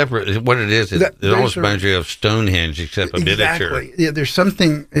 3 separate? What it is, it almost reminds you of Stonehenge, except a miniature. Exactly. Yeah, there's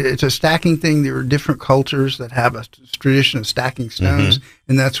something, it's a stacking thing. There are different cultures that have a tradition of stacking stones,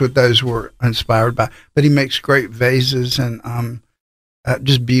 and that's what those were inspired by. But he makes great vases and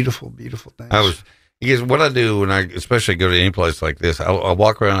just beautiful, beautiful things. Because what I do when I especially go to any place like this, I'll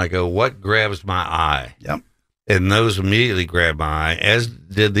walk around and I go, what grabs my eye? Yep. And those immediately grab my eye, as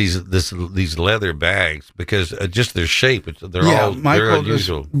did these leather bags, because just their shape, they're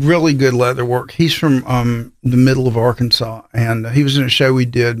unusual. Really good leather work. He's from the middle of Arkansas, and he was in a show we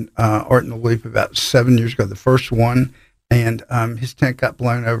did, Art in the Loop, about 7 years ago, the first one, and his tent got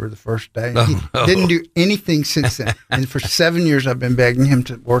blown over the first day. He didn't do anything since then. And for 7 years, I've been begging him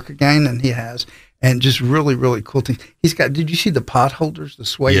to work again, and he has. And just really, really cool things. He's got, did you see the pot holders, the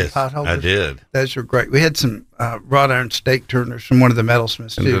suede pot holders? I did. Those are great. We had some wrought iron steak turners from one of the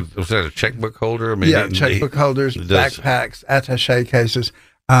metalsmiths, too. Was that a checkbook holder? Checkbook holders, backpacks, attaché cases,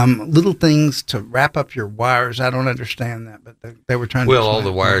 little things to wrap up your wires. I don't understand that, but they were trying to. Well, all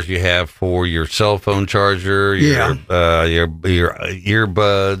the wires you have for your cell phone charger, your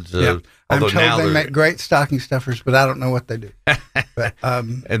earbuds. I'm told they make great stocking stuffers, but I don't know what they do. But,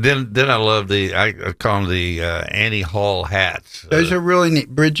 and then I love I call them the Annie Hall hats. Those are really neat.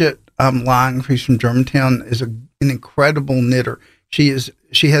 Bridget Lang, who's from Germantown, is an incredible knitter. She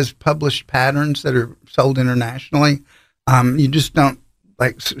has published patterns that are sold internationally. You just don't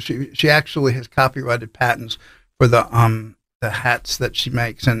she actually has copyrighted patents for the hats that she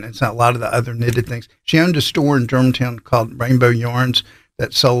makes, and it's a lot of the other knitted things. She owned a store in Germantown called Rainbow Yarns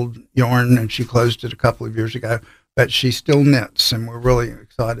that sold yarn, and she closed it a couple of years ago, but she still knits, and we're really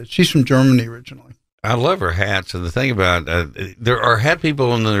excited. She's from Germany originally. I love her hats, and the thing about there are hat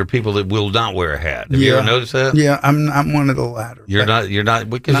people, and there are people that will not wear a hat. Have you ever noticed that? Yeah, I'm one of the latter. You're not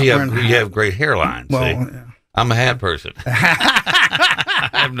because you have great hairline. Well, yeah. I'm a hat person. I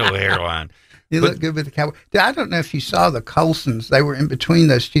have no hairline. You look good with the cowboy. I don't know if you saw the Colsons. They were in between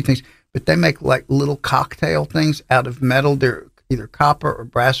those two things, but they make like little cocktail things out of metal. They're either copper or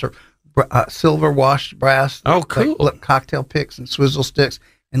brass or silver washed brass. Oh, cool. Like cocktail picks and swizzle sticks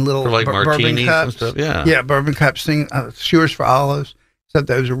and little bourbon cups. And stuff. Yeah, bourbon cups, skewers for olives. So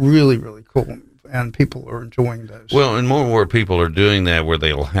those are really, really cool, and people are enjoying those. Well, and more people are doing that, where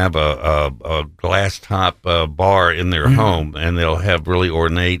they'll have a glass top bar in their home, and they'll have really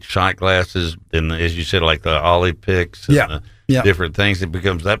ornate shot glasses, and as you said, like the olive picks and different things.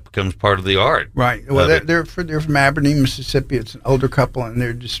 That becomes part of the art. Right. Well, they're from Aberdeen, Mississippi. It's an older couple, and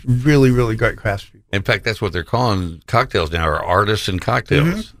they're just really, really great craftspeople. In fact, that's what they're calling cocktails now, are artists and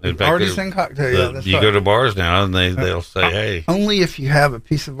cocktails. In fact, artists and cocktails. That's you right. go to bars now, and they'll say, "Hey." Only if you have a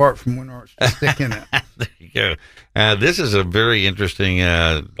piece of art from Winter Arts to stick in it. There you go. This is a very interesting,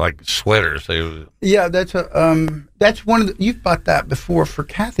 like sweater. So yeah, that's one of the. You've bought that before for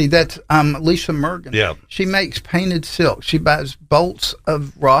Kathy. That's Lisa Mergen. Yeah, she makes painted silk. She buys bolts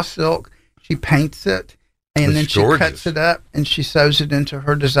of raw silk. She paints it, and then she cuts it up, and she sews it into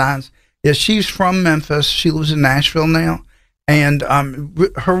her designs. Yeah, she's from Memphis. She lives in Nashville now, and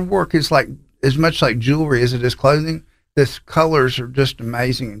her work is like as much like jewelry as it is clothing. The colors are just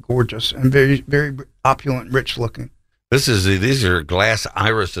amazing and gorgeous, and very, very opulent, rich looking. These are glass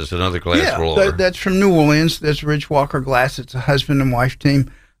irises, another glass roller. That's from New Orleans. That's Ridge Walker Glass. It's a husband and wife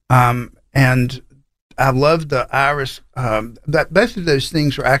team, and I love the iris. Both of those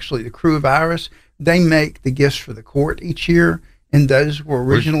things are actually the crew of Iris. They make the gifts for the court each year. And those were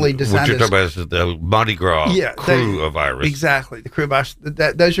originally designed. What you're talking about is the Mardi Gras crew of Iris. Exactly, the crew of Iris.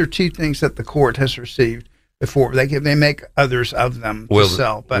 Those are two things that the court has received before. They make others of them to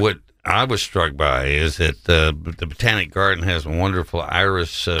sell. But what I was struck by is that the Botanic Garden has a wonderful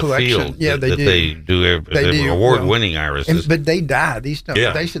iris field. Yeah, they do award-winning irises. But they die. These don't.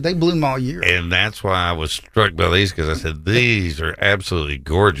 Yeah. They said they bloom all year. And that's why I was struck by these, because I said these are absolutely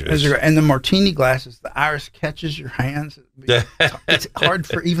gorgeous. And the martini glasses, the iris catches your hands. It's hard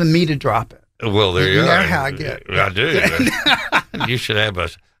for even me to drop it. Well, there you are. You know how I get. I do. You should have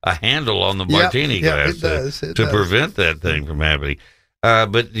a handle on the martini glass to prevent that thing from happening.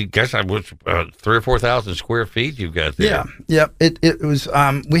 But you guess I was 3,000 or 4,000 square feet you've got there. Yeah. It was.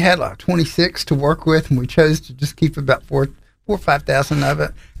 We had 26 to work with, and we chose to just keep about 4,000 or 5,000 of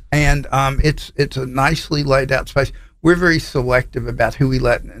it. And it's a nicely laid out space. We're very selective about who we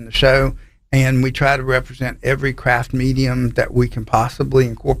let in the show, and we try to represent every craft medium that we can possibly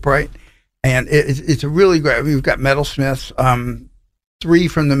incorporate. And it's a really great. We've got metalsmiths. 3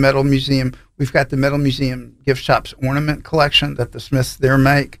 from the Metal Museum. We've got the Metal Museum gift shop's ornament collection that the Smiths there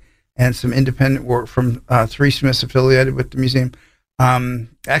make, and some independent work from 3 Smiths affiliated with the museum.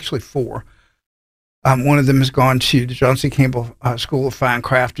 Actually 4. One of them has gone to the John C. Campbell School of Fine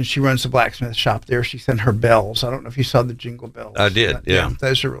Craft, and she runs the blacksmith shop there. She sent her Belz. I don't know if you saw the jingle bells. I did, yeah.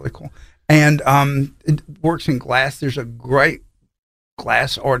 Those are really cool. And it works in glass. There's a great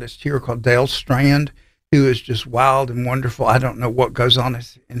glass artist here called Dale Strand, who is just wild and wonderful. I don't know what goes on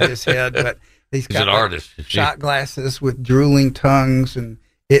in his head, but He's an artist. Shot glasses with drooling tongues, and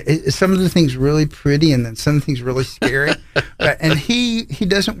some of the things really pretty, and then some things really scary. And he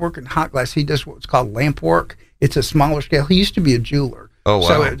doesn't work in hot glass. He does what's called lamp work. It's a smaller scale. He used to be a jeweler. Oh, wow.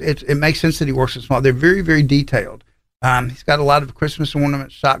 So it makes sense that he works at small. They're very, very detailed. He's got a lot of Christmas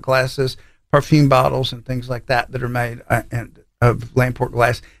ornaments, shot glasses, perfume bottles, and things like that are made of lamp work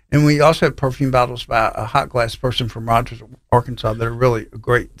glass. And we also have perfume bottles by a hot glass person from Rogers, Arkansas, that are really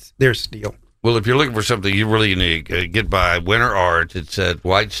great. They're steel. Well, if you're looking for something you really unique, get by Winter Art. It's at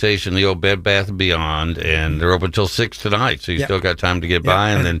White Station, the old Bed Bath & Beyond, and they're open till 6 tonight, so you still got time to get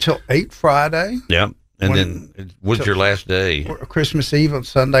by. And then until 8 Friday. Yep. And then what's your last day? Christmas Eve on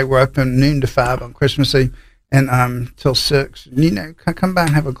Sunday. We're open noon to 5 on Christmas Eve, and till 6. Come by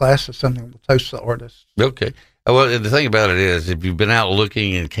and have a glass of something. We'll toast the artist. Okay. Well, the thing about it is, if you've been out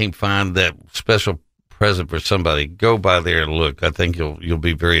looking and can't find that special present for somebody, go by there and look. I think you'll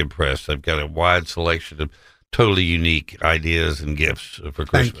be very impressed. I've got a wide selection of totally unique ideas and gifts for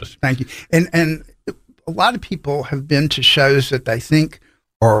Christmas. Thank you. And a lot of people have been to shows that they think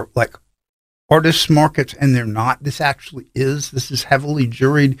are like artists markets, and they're not. This actually is. This is heavily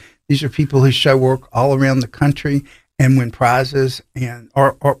juried. These are people who show work all around the country and win prizes, and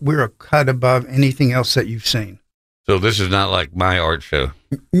we're a cut above anything else that you've seen. So this is not like my art show.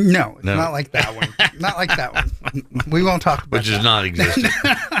 No, it's not like that one. Not like that one. We won't talk about Which is not existing.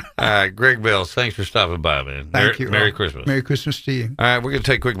 All right, Greg Belz, thanks for stopping by, man. Thank you. Merry Christmas. Merry Christmas to you. All right, we're going to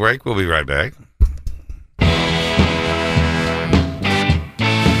take a quick break. We'll be right back.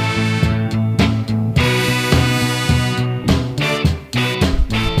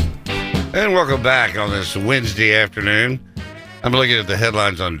 And welcome back on this Wednesday afternoon. I'm looking at the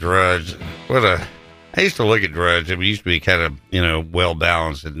headlines on Drudge. I used to look at Drudge. It used to be kind of, well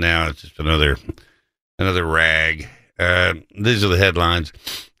balanced, and now it's just another rag. These are the headlines.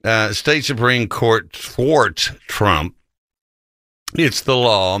 State Supreme Court thwarts Trump. It's the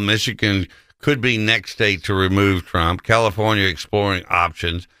law. Michigan could be next state to remove Trump. California exploring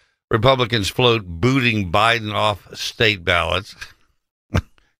options. Republicans float booting Biden off state ballots.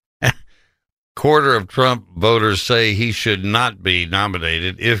 Quarter of Trump voters say he should not be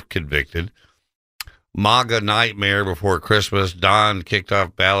nominated if convicted. MAGA nightmare before Christmas. Don kicked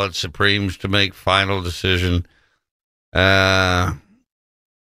off ballots. Supremes to make final decision. Warner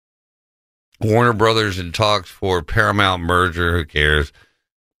Brothers in talks for Paramount merger. Who cares?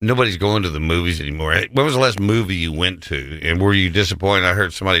 Nobody's going to the movies anymore. When was the last movie you went to? And were you disappointed? I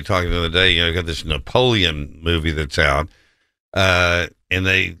heard somebody talking the other day, got this Napoleon movie that's out. And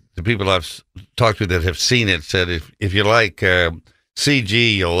the people I've talked to that have seen it said, if you like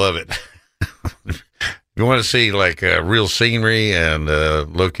CG, you'll love it. If you want to see like real scenery and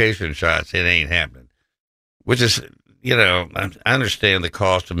location shots, it ain't happening. Which is, I understand the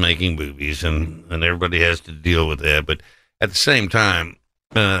cost of making movies, and everybody has to deal with that. But at the same time,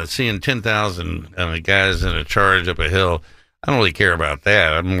 seeing 10,000 guys in a charge up a hill, I don't really care about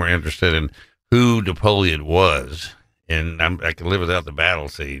that. I'm more interested in who Napoleon was. And I can live without the battle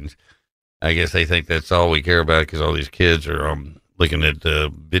scenes. I guess they think that's all we care about because all these kids are looking at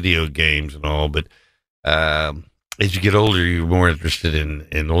video games and all. But as you get older, you're more interested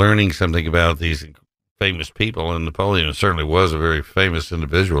in learning something about these famous people. And Napoleon certainly was a very famous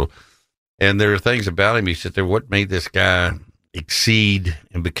individual. And there are things about him. You sit there, what made this guy exceed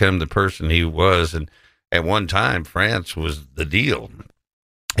and become the person he was? And at one time, France was the deal.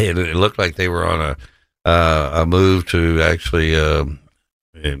 And it looked like they were on a move to actually,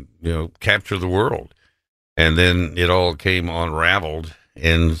 capture the world. And then it all came unraveled.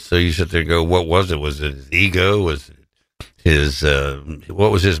 And so you sit there and go, what was it? Was it his ego? Was it his,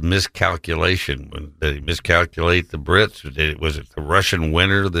 what was his miscalculation? Did he miscalculate the Brits? Was it the Russian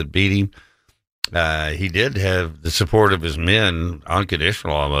winter that beat him? He did have the support of his men,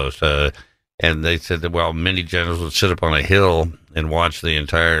 unconditional almost. And they said that, many generals would sit up on a hill and watch the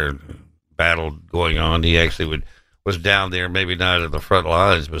entire battle going on. He actually was down there, maybe not at the front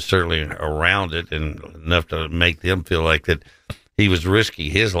lines, but certainly around it, and enough to make them feel like that he was risking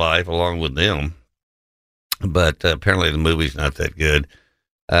his life along with them. But apparently the movie's not that good.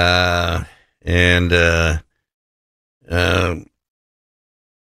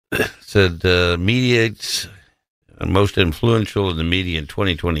 Said mediates most influential in the media in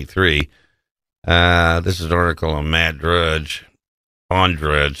 2023. This is an article on Matt Drudge. On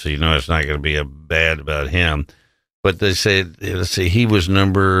Drudge, so it's not going to be a bad about him. But they said, let's see, he was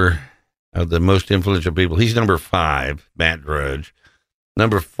number of the most influential people. He's number 5, Matt Drudge.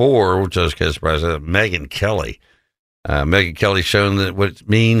 Number 4, which I was kind of surprised at, Megyn Kelly. Megyn Kelly's shown that what it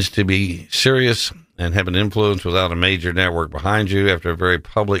means to be serious and have an influence without a major network behind you after a very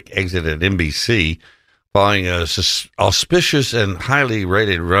public exit at NBC, following a auspicious and highly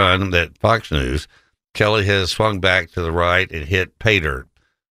rated run at Fox News. Kelly has swung back to the right and hit pay dirt.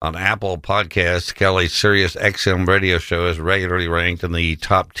 On Apple Podcasts, Kelly's Sirius XM radio show is regularly ranked in the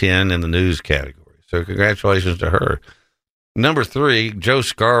top 10 in the news category. So congratulations to her. Number 3, Joe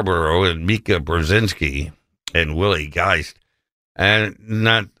Scarborough and Mika Brzezinski and Willie Geist. And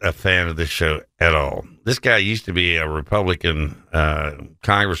not a fan of this show at all. This guy used to be a Republican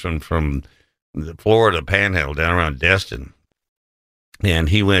congressman from the Florida Panhandle down around Destin. And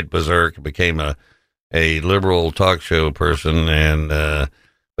he went berserk, became a liberal talk show person. And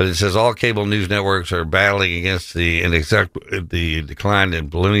but it says all cable news networks are battling against the decline in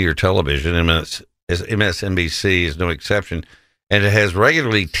linear television. MSNBC is no exception. And it has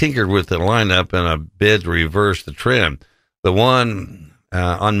regularly tinkered with the lineup in a bid to reverse the trend. The one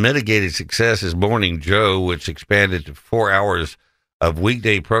unmitigated success is Morning Joe, which expanded to 4 hours of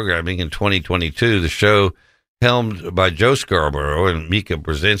weekday programming in 2022. The show, helmed by Joe Scarborough and Mika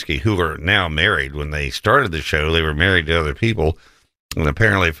Brzezinski, who are now married. When they started the show, they were married to other people and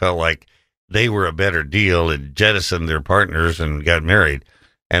apparently felt like they were a better deal and jettisoned their partners and got married.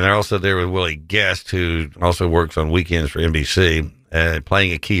 And they're also there with Willie Guest, who also works on weekends for NBC,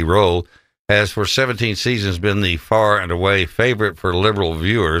 playing a key role, has for 17 seasons been the far and away favorite for liberal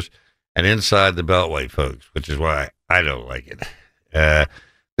viewers and inside the Beltway folks, which is why I don't like it.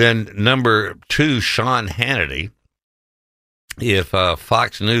 Then number 2, Sean Hannity. If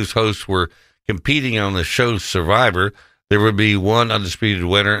Fox News hosts were competing on the show Survivor, there would be one undisputed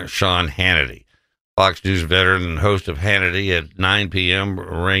winner, Sean Hannity. Fox News veteran and host of Hannity at 9 p.m.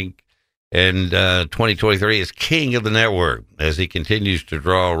 ranked in 2023 as king of the network as he continues to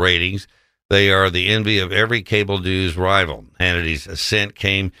draw ratings. They are the envy of every cable news rival. Hannity's ascent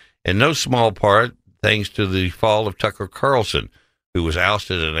came in no small part thanks to the fall of Tucker Carlson, who was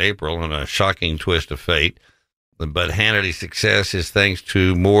ousted in April in a shocking twist of fate. But Hannity's success is thanks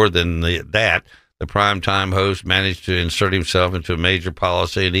to more than that. The primetime host managed to insert himself into major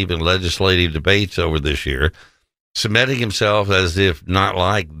policy and even legislative debates over this year, cementing himself as if not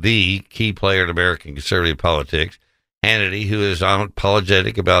like the key player in American conservative politics. Hannity, who is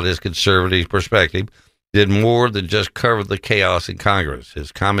unapologetic about his conservative perspective, did more than just cover the chaos in Congress.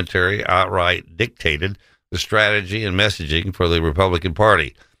 His commentary outright dictated the strategy and messaging for the Republican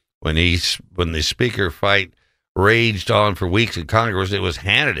Party. When the speaker fight raged on for weeks in Congress, it was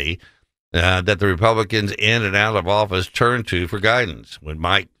Hannity that the Republicans in and out of office turned to for guidance. When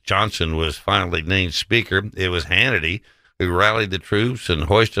Mike Johnson was finally named Speaker, it was Hannity who rallied the troops and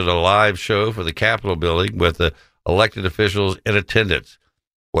hoisted a live show for the Capitol building with the elected officials in attendance.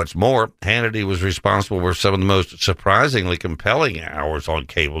 What's more, Hannity was responsible for some of the most surprisingly compelling hours on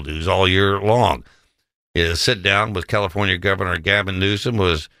cable news all year long. His sit-down with California Governor Gavin Newsom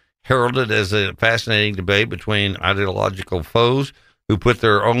was heralded as a fascinating debate between ideological foes who put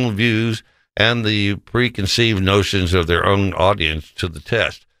their own views and the preconceived notions of their own audience to the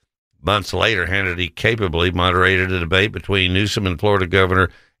test. Months later, Hannity capably moderated a debate between Newsom and Florida Governor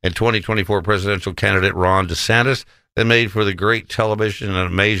and 2024 presidential candidate Ron DeSantis that made for the great television and a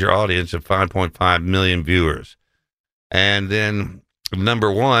major audience of 5.5 million viewers. And then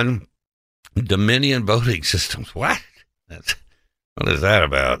number 1, Dominion voting systems. What is that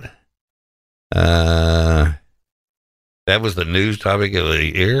about? That was the news topic of the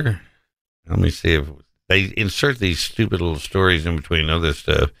year. Let me see if they insert these stupid little stories in between other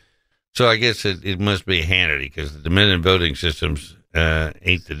stuff. So I guess it must be Hannity because the Dominion voting systems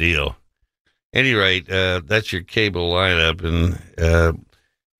ain't the deal. Any rate, that's your cable lineup. And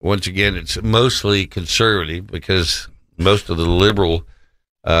once again, it's mostly conservative because most of the liberal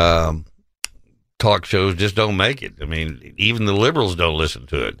talk shows just don't make it. I mean, even the liberals don't listen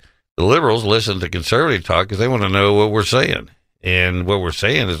to it. The liberals listen to conservative talk because they want to know what we're saying. And what we're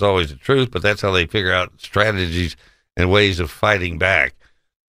saying is always the truth, but that's how they figure out strategies and ways of fighting back.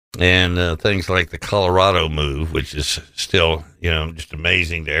 And things like the Colorado move, which is still, just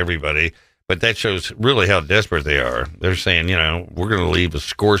amazing to everybody. But that shows really how desperate they are. They're saying, we're going to leave a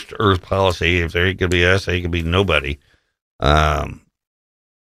scorched earth policy. If there ain't going to be us, there ain't going to be nobody.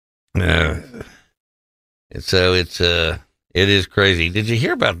 So it is crazy. Did you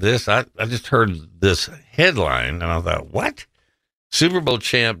hear about this? I just heard this headline and I thought, what? Super Bowl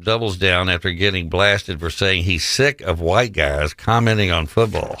champ doubles down after getting blasted for saying he's sick of white guys commenting on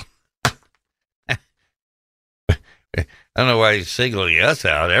football. I don't know why he's singling us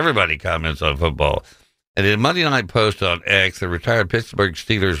out. Everybody comments on football. And in Monday Night Post on X, the retired Pittsburgh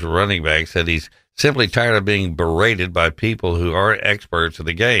Steelers running back said he's Simply tired of being berated by people who aren't experts in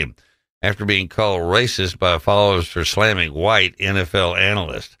the game. After being called racist by followers for slamming white NFL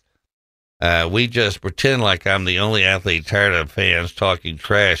analysts. We just pretend like I'm the only athlete tired of fans talking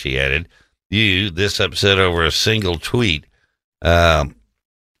trash, he added. You, this upset over a single tweet. I'll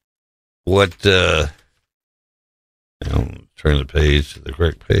turn the page to the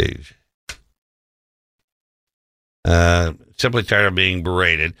correct page. Simply tired of being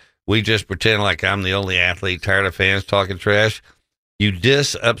berated. We just pretend like I'm the only athlete tired of fans talking trash. You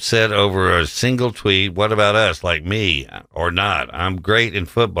upset over a single tweet. What about us, like me or not? I'm great in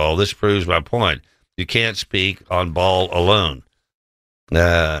football. This proves my point. You can't speak on ball alone.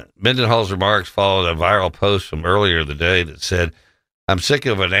 Mendenhall's remarks followed a viral post from earlier in the day that said, I'm sick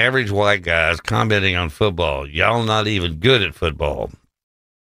of an average white guys commenting on football. Y'all not even good at football.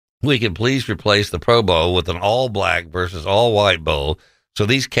 We can please replace the Pro Bowl with an all-black versus all-white bowl so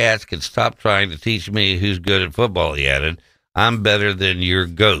these cats can stop trying to teach me who's good at football, he added. I'm better than your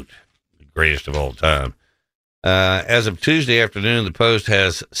GOAT, the greatest of all time. As of Tuesday afternoon, the post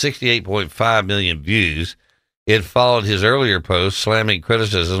has 68.5 million views. It followed his earlier post slamming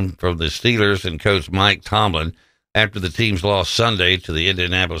criticism from the Steelers and coach Mike Tomlin after the team's loss Sunday to the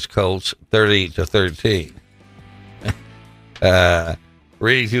Indianapolis Colts 30-13.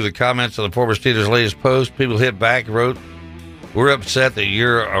 Reading through the comments on the former Steelers' latest post, people hit back and wrote, we're upset that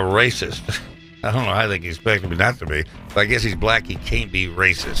you're a racist. I don't know how they can expect him not to be, but I guess he's black. He can't be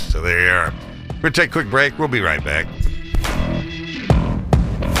racist. So there you are. We're going to take a quick break. We'll be right back.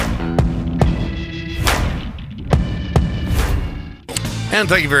 And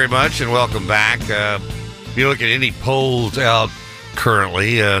thank you very much, and welcome back. If you look at any polls out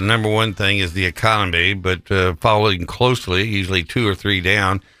currently, number one thing is the economy, but following closely, usually 2 or 3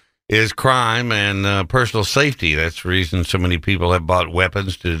 down, is crime and personal safety. That's the reason so many people have bought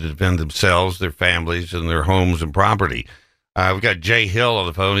weapons to defend themselves, their families, and their homes and property. We've got Jay Hill on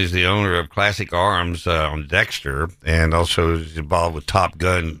the phone. He's the owner of Classic Arms on Dexter, and also is involved with Top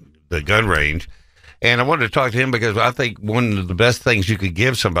Gun, the gun range. And I wanted to talk to him because I think one of the best things you could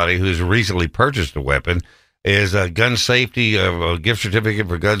give somebody who's recently purchased a weapon is a gun safety, a gift certificate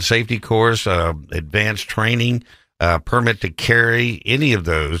for gun safety course, advanced training, permit to carry, any of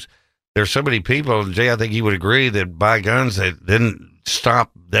those. There's so many people, and Jay, I think you would agree, that buy guns that didn't stop.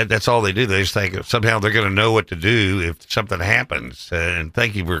 That's all they do. They just think somehow they're going to know what to do if something happens. And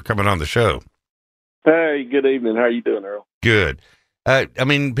thank you for coming on the show. Hey, good evening. How are you doing, Earl? Good. I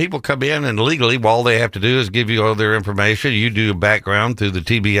mean, people come in and legally, all they have to do is give you all their information. You do a background through the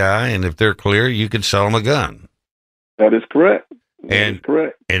TBI, and if they're clear, you can sell them a gun. That is correct. That is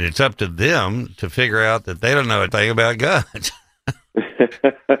correct. And it's up to them to figure out that they don't know a thing about guns.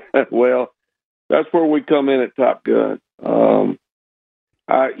 Well, that's where we come in at Top Gun.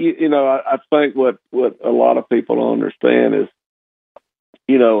 I think what a lot of people don't understand is,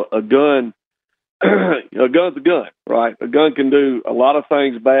 a gun, a gun's a gun, right? A gun can do a lot of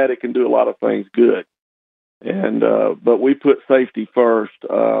things bad. It can do a lot of things good. And, but we put safety first.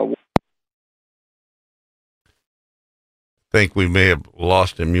 I think we may have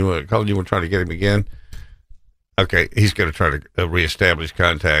lost him. You were trying to get him again? Okay, he's going to try to reestablish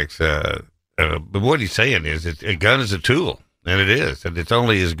contacts. But what he's saying is a gun is a tool, and it is. And it's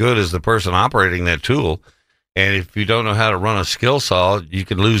only as good as the person operating that tool. And if you don't know how to run a skill saw, you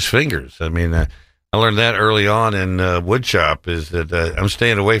can lose fingers. I mean, I learned that early on in wood shop is that I'm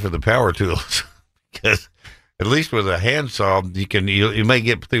staying away from the power tools because at least with a handsaw, you may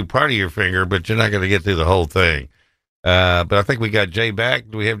get through part of your finger, but you're not going to get through the whole thing. But I think we got Jay back.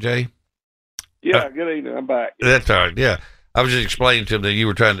 Do we have Jay? Yeah, good evening. I'm back. That's all right. Yeah. I was just explaining to him that you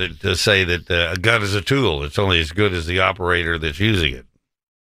were trying to say that a gun is a tool. It's only as good as the operator that's using it.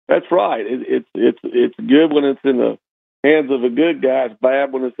 That's right. It's good when it's in the hands of a good guy. It's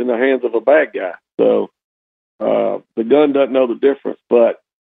bad when it's in the hands of a bad guy. So the gun doesn't know the difference. But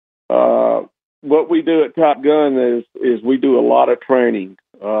what we do at Top Gun is we do a lot of training,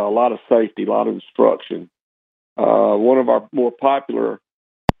 a lot of safety, a lot of instruction. One of our more popular.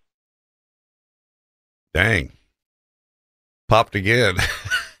 Dang. Popped again.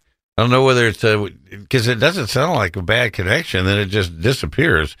 I don't know whether it's because it doesn't sound like a bad connection, then it just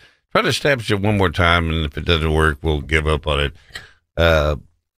disappears. Try to establish it one more time, and if it doesn't work, we'll give up on it.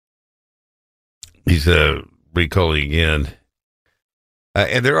 He's recalling again.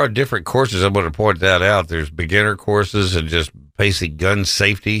 And there are different courses. I'm going to point that out. There's beginner courses and just basic gun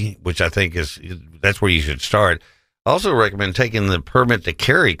safety, which I think that's where you should start. I also recommend taking the permit to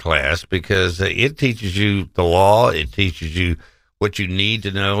carry class because it teaches you the law. It teaches you what you need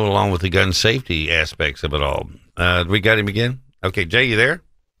to know along with the gun safety aspects of it all. We got him again? Okay, Jay, you there?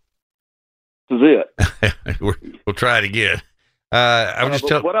 This is it. We'll try it again. I was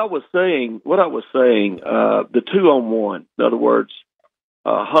just what I was saying, the 2-on-1, in other words,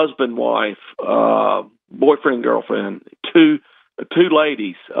 husband, wife, boyfriend, girlfriend, two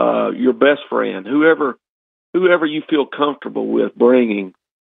ladies, your best friend, whoever you feel comfortable with bringing.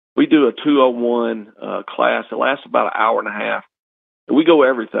 We do a 2-on-1 class. It lasts about an hour and a half, and we go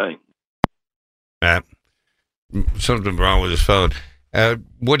everything. Something wrong with his phone.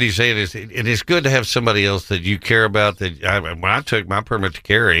 What he's saying is, it is good to have somebody else that you care about. When I took my permit to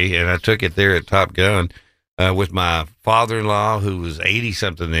carry, and I took it there at Top Gun with my father-in-law, who was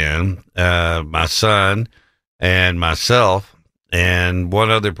 80-something then, my son, and myself, and one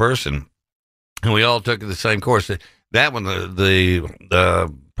other person, and we all took the same course. That one,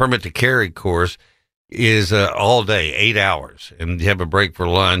 the permit to carry course, is all day, 8 hours, and you have a break for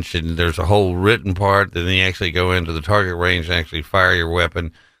lunch, and there's a whole written part. Then you actually go into the target range and actually fire your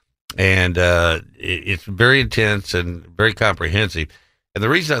weapon, and it's very intense and very comprehensive. And the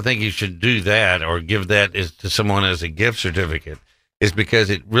reason I think you should do that or give that is to someone as a gift certificate is because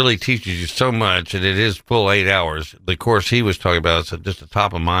it really teaches you so much, and it is full 8 hours. The course he was talking about is just a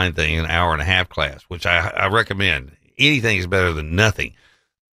top of mind thing, an hour and a half class, which I recommend. Anything is better than nothing.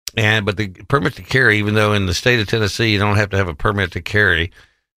 But the permit to carry, even though in the state of Tennessee you don't have to have a permit to carry,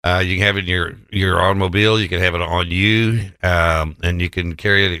 you can have it in your automobile, you can have it on you, and you can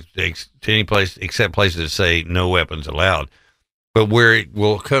carry it to any place except places that say no weapons allowed. But where it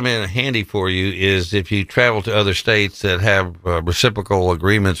will come in handy for you is if you travel to other states that have reciprocal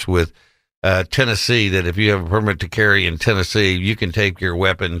agreements with Tennessee, that if you have a permit to carry in Tennessee, you can take your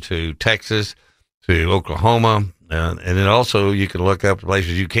weapon to Texas, to Oklahoma, and then also you can look up the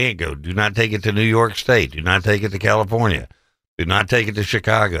places you can't go. Do not take it to New York State. Do not take it to California. Do not take it to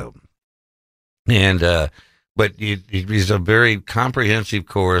Chicago. And but it is a very comprehensive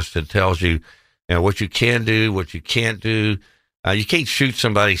course that tells you, what you can do, what you can't do. You can't shoot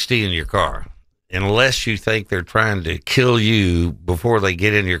somebody stealing your car unless you think they're trying to kill you before they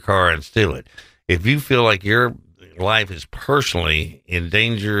get in your car and steal it. If you feel like your life is personally in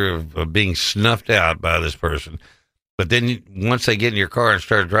danger of being snuffed out by this person, but then once they get in your car and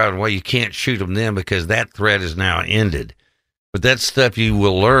start driving away, you can't shoot them then because that threat is now ended. But that's stuff you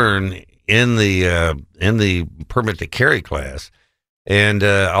will learn in the permit to carry class. And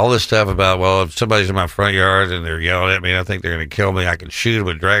all this stuff about, well, if somebody's in my front yard and they're yelling at me and I think they're going to kill me, I can shoot them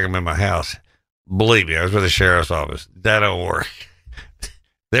and drag them in my house. Believe me, I was with the sheriff's office. That don't work.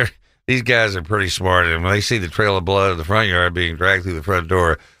 These guys are pretty smart, and when they see the trail of blood in the front yard being dragged through the front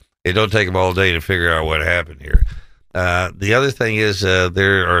door, it don't take them all day to figure out what happened here. The other thing is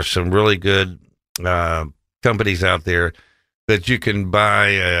there are some really good companies out there that you can buy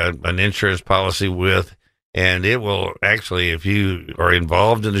an insurance policy with, and it will actually, if you are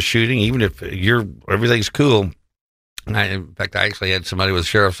involved in the shooting, even if everything's cool. In fact, I actually had somebody with the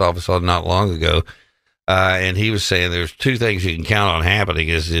sheriff's office on not long ago, and he was saying there's two things you can count on happening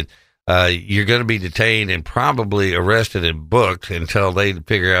is that you're going to be detained and probably arrested and booked until they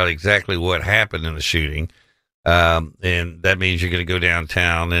figure out exactly what happened in the shooting. And that means you're going to go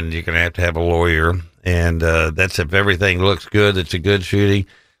downtown and you're going to have a lawyer. And that's if everything looks good, it's a good shooting.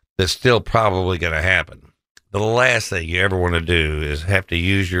 That's still probably going to happen. The last thing you ever want to do is have to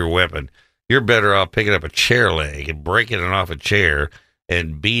use your weapon. You're better off picking up a chair leg and breaking it off a chair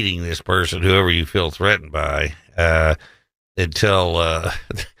and beating this person, whoever you feel threatened by, until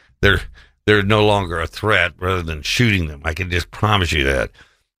they're no longer a threat, rather than shooting them. I can just promise you that.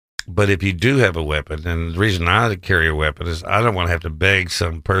 But if you do have a weapon, and the reason I carry a weapon is I don't want to have to beg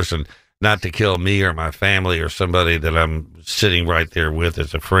some person not to kill me or my family or somebody that I'm sitting right there with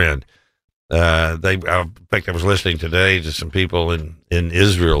as a friend. In fact, I was listening today to some people in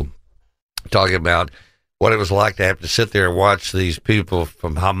Israel talking about what it was like to have to sit there and watch these people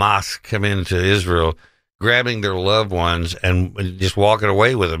from Hamas come into Israel, grabbing their loved ones and just walking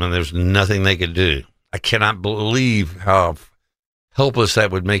away with them, and there's nothing they could do. I cannot believe how helpless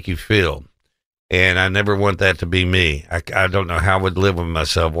that would make you feel. And I never want that to be me. I don't know how I would live with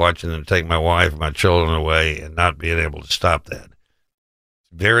myself watching them take my wife and my children away and not being able to stop that.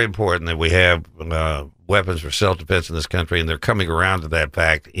 It's very important that we have weapons for self-defense in this country, and they're coming around to that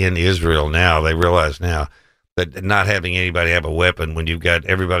fact in Israel now. They realize now that not having anybody have a weapon when you've got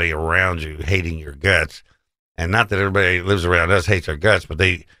everybody around you hating your guts, and not that everybody who lives around us hates our guts, but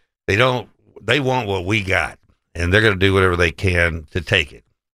they want what we got, and they're going to do whatever they can to take it.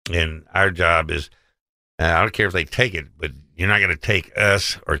 And our job is, I don't care if they take it, but you're not going to take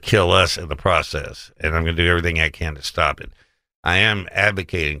us or kill us in the process. And I'm going to do everything I can to stop it. I am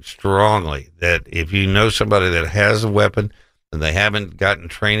advocating strongly that if you know somebody that has a weapon and they haven't gotten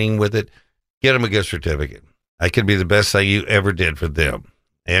training with it, get them a gift certificate. That could be the best thing you ever did for them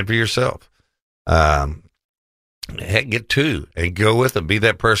and for yourself. Heck, get two and go with them. Be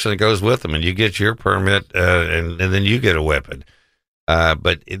that person that goes with them, and you get your permit, and then you get a weapon.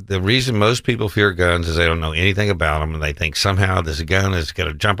 But the reason most people fear guns is they don't know anything about them, and they think somehow this gun is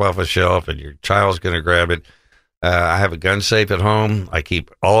going to jump off a shelf and your child's going to grab it. I have a gun safe at home. I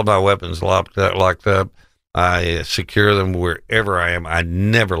keep all of my weapons locked up. I secure them wherever I am. I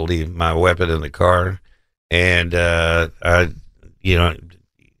never leave my weapon in the car. And,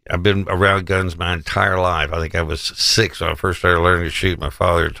 I've been around guns my entire life. I think I was 6 when I first started learning to shoot. My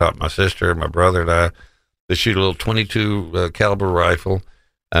father taught my sister, my brother, and I to shoot a little .22 caliber rifle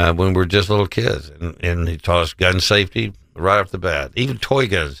when we were just little kids. And he taught us gun safety right off the bat. Even toy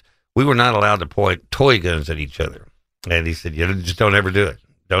guns. We were not allowed to point toy guns at each other. And he said, just don't ever do it.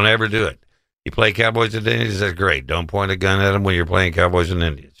 Don't ever do it. You play Cowboys and Indians, that's great. Don't point a gun at them when you're playing Cowboys and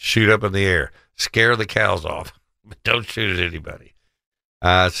Indians. Shoot up in the air. Scare the cows off. But don't shoot at anybody.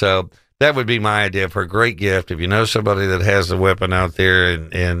 So that would be my idea for a great gift. If you know somebody that has a weapon out there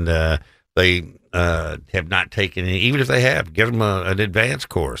and they have not taken any, even if they have, give them an advanced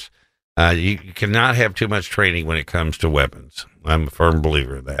course. You cannot have too much training when it comes to weapons. I'm a firm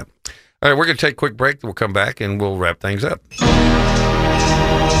believer in that. All right, we're going to take a quick break. We'll come back and we'll wrap things up.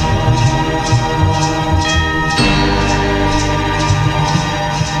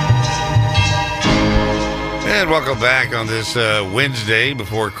 And welcome back on this Wednesday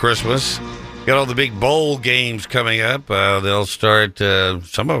before Christmas. Got all the big bowl games coming up. They'll start,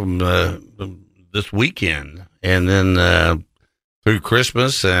 some of them this weekend, and then through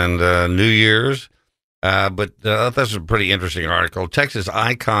Christmas and New Year's. But that's a pretty interesting article. Texas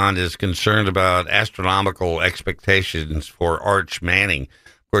Icon is concerned about astronomical expectations for Arch Manning.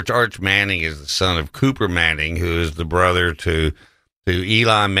 Of course, Arch Manning is the son of Cooper Manning, who is the brother to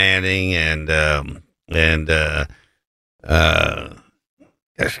Eli Manning and gosh,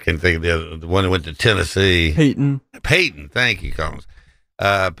 I can't think of the one who went to Tennessee. Peyton, thank you, Collins.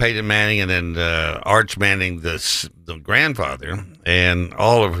 Peyton Manning, and then Arch Manning, the grandfather, and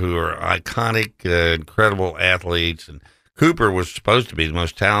all of who are iconic, incredible athletes. And Cooper was supposed to be the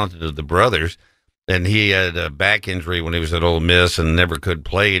most talented of the brothers, and he had a back injury when he was at Ole Miss and never could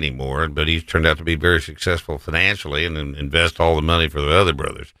play anymore. But he's turned out to be very successful financially and invest all the money for the other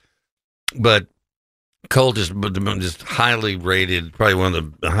brothers. But Colt is just highly rated, probably one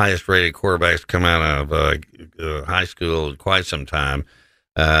of the highest rated quarterbacks come out of high school in quite some time.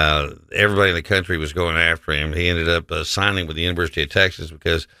 Everybody in the country was going after him. He ended up signing with the University of Texas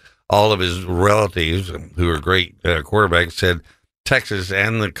because all of his relatives, who are great quarterbacks, said Texas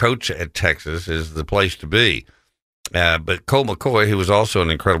and the coach at Texas is the place to be. But Colt McCoy, who was also an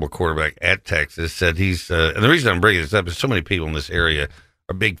incredible quarterback at Texas, said he's and the reason I'm bringing this up is so many people in this area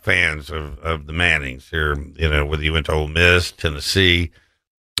are big fans of the Mannings. They're, whether you went to Ole Miss, Tennessee,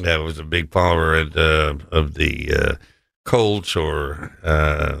 was a big follower of the Colts or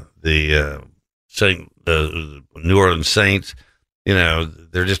the New Orleans Saints.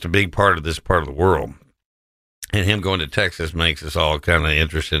 They're just a big part of this part of the world. And him going to Texas makes us all kind of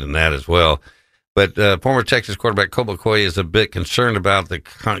interested in that as well. But former Texas quarterback Colt McCoy is a bit concerned about the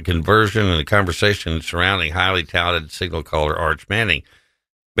conversion and the conversation surrounding highly talented signal caller Arch Manning.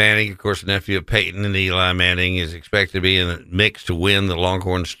 Manning, of course, the nephew of Peyton and Eli Manning, is expected to be in the mix to win the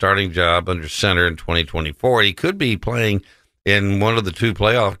Longhorns starting job under center in 2024. He could be playing in one of the 2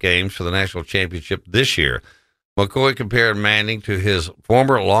 playoff games for the national championship this year. McCoy compared Manning to his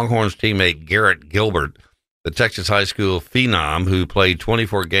former Longhorns teammate Garrett Gilbert, the Texas high school phenom who played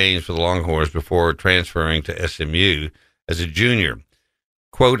 24 games for the Longhorns before transferring to SMU as a junior.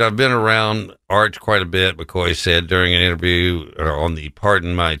 Quote, I've been around Arch quite a bit, McCoy said during an interview on the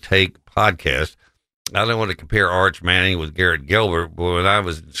Pardon My Take podcast. I don't want to compare Arch Manning with Garrett Gilbert, but when I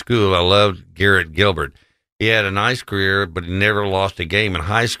was in school, I loved Garrett Gilbert. He had a nice career, but he never lost a game in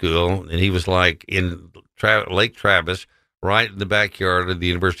high school, and he was like in Lake Travis, right in the backyard of the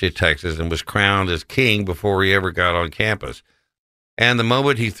University of Texas, and was crowned as king before he ever got on campus. And the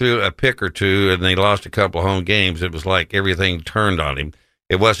moment he threw a pick or two and they lost a couple of home games, it was like everything turned on him.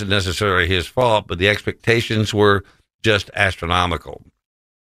 It wasn't necessarily his fault, but the expectations were just astronomical.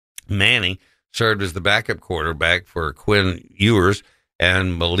 Manning served as the backup quarterback for Quinn Ewers,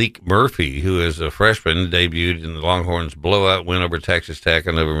 and Malik Murphy, who is a freshman, debuted in the Longhorns' blowout win over Texas Tech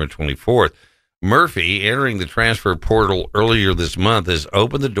on November 24th. Murphy, entering the transfer portal earlier this month, has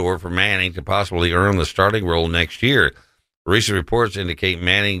opened the door for Manning to possibly earn the starting role next year. Recent reports indicate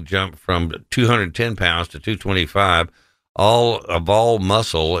Manning jumped from 210 pounds to 225, all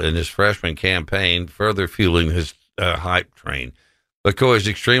muscle in his freshman campaign, further fueling his hype train. McCoy is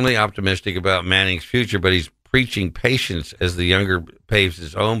extremely optimistic about Manning's future, but he's preaching patience as the younger paves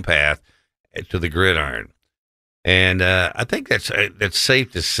his own path to the gridiron. And I think that's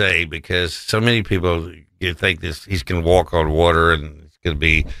safe to say, because so many people think he's going to walk on water, and it's going to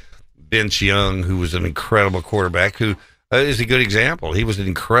be Vince Young, who was an incredible quarterback, who is a good example. He was an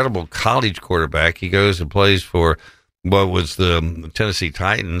incredible college quarterback. He goes and plays for what was the Tennessee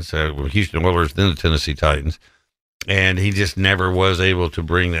Titans, Houston Oilers, then the Tennessee Titans. And he just never was able to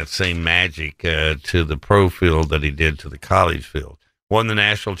bring that same magic to the pro field that he did to the college field. Won the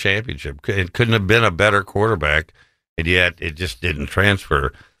national championship. It couldn't have been a better quarterback, and yet it just didn't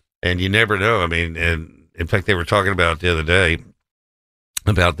transfer. And you never know. I mean, and in fact, they were talking about the other day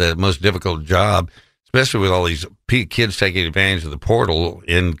about the most difficult job, especially with all these kids taking advantage of the portal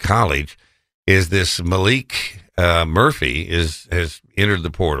in college, is this Malik Murphy has entered the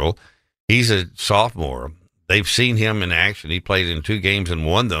portal. He's a sophomore. They've seen him in action. He played in 2 games and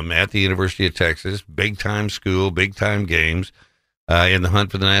won them at the University of Texas. Big-time school, big-time games in the hunt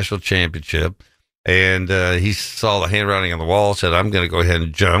for the national championship. And he saw the handwriting on the wall, said, I'm going to go ahead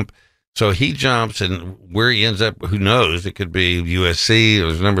and jump. So he jumps, and where he ends up, who knows? It could be USC.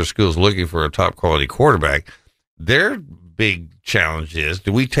 There's a number of schools looking for a top-quality quarterback. Their big challenge is,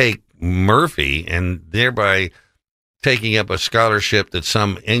 do we take Murphy and thereby taking up a scholarship that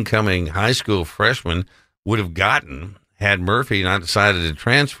some incoming high school freshman would have gotten had Murphy not decided to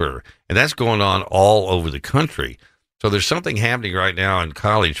transfer? And that's going on all over the country. So there's something happening right now in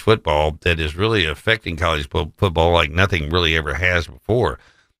college football that is really affecting college football like nothing really ever has before.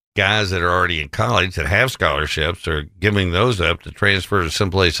 Guys that are already in college that have scholarships are giving those up to transfer to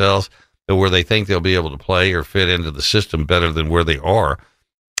someplace else where they think they'll be able to play or fit into the system better than where they are.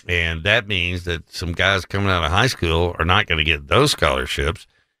 And that means that some guys coming out of high school are not going to get those scholarships.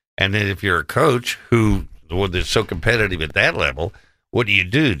 And then if you're a coach who is so competitive at that level, what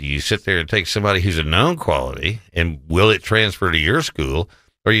do? Do you sit there and take somebody who's a known quality, and will it transfer to your school?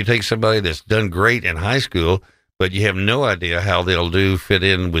 Or you take somebody that's done great in high school, but you have no idea how they'll fit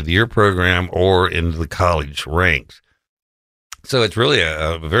in with your program or into the college ranks. So it's really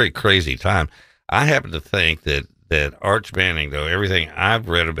a very crazy time. I happen to think that Arch Manning, though, everything I've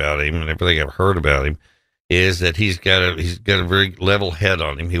read about him and everything I've heard about him, is that he's got a very level head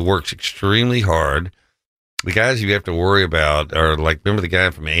on him. He works extremely hard. The guys you have to worry about are like, remember the guy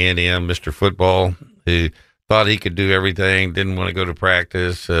from A&M, Mr. Football, who thought he could do everything, didn't want to go to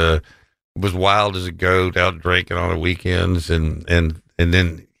practice, was wild as a goat, out drinking on the weekends, and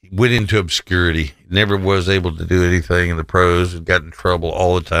then went into obscurity. Never was able to do anything in the pros, and got in trouble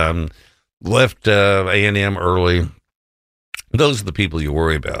all the time. Left A&M early. Those are the people you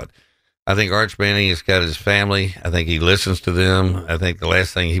worry about. I think Arch Manning has got his family. I think he listens to them. I think the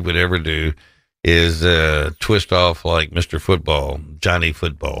last thing he would ever do is twist off like Mr. Football, Johnny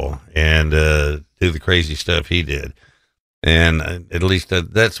Football, and do the crazy stuff he did. And at least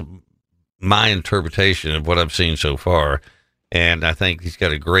that's my interpretation of what I've seen so far. And I think he's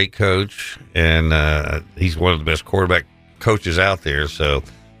got a great coach, and he's one of the best quarterback coaches out there. So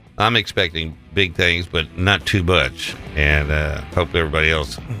I'm expecting big things, but not too much. And hope everybody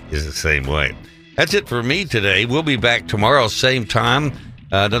else is the same way. That's it for me today. We'll be back tomorrow, same time.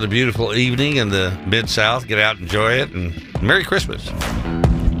 Another beautiful evening in the Mid-South. Get out, enjoy it, and Merry Christmas.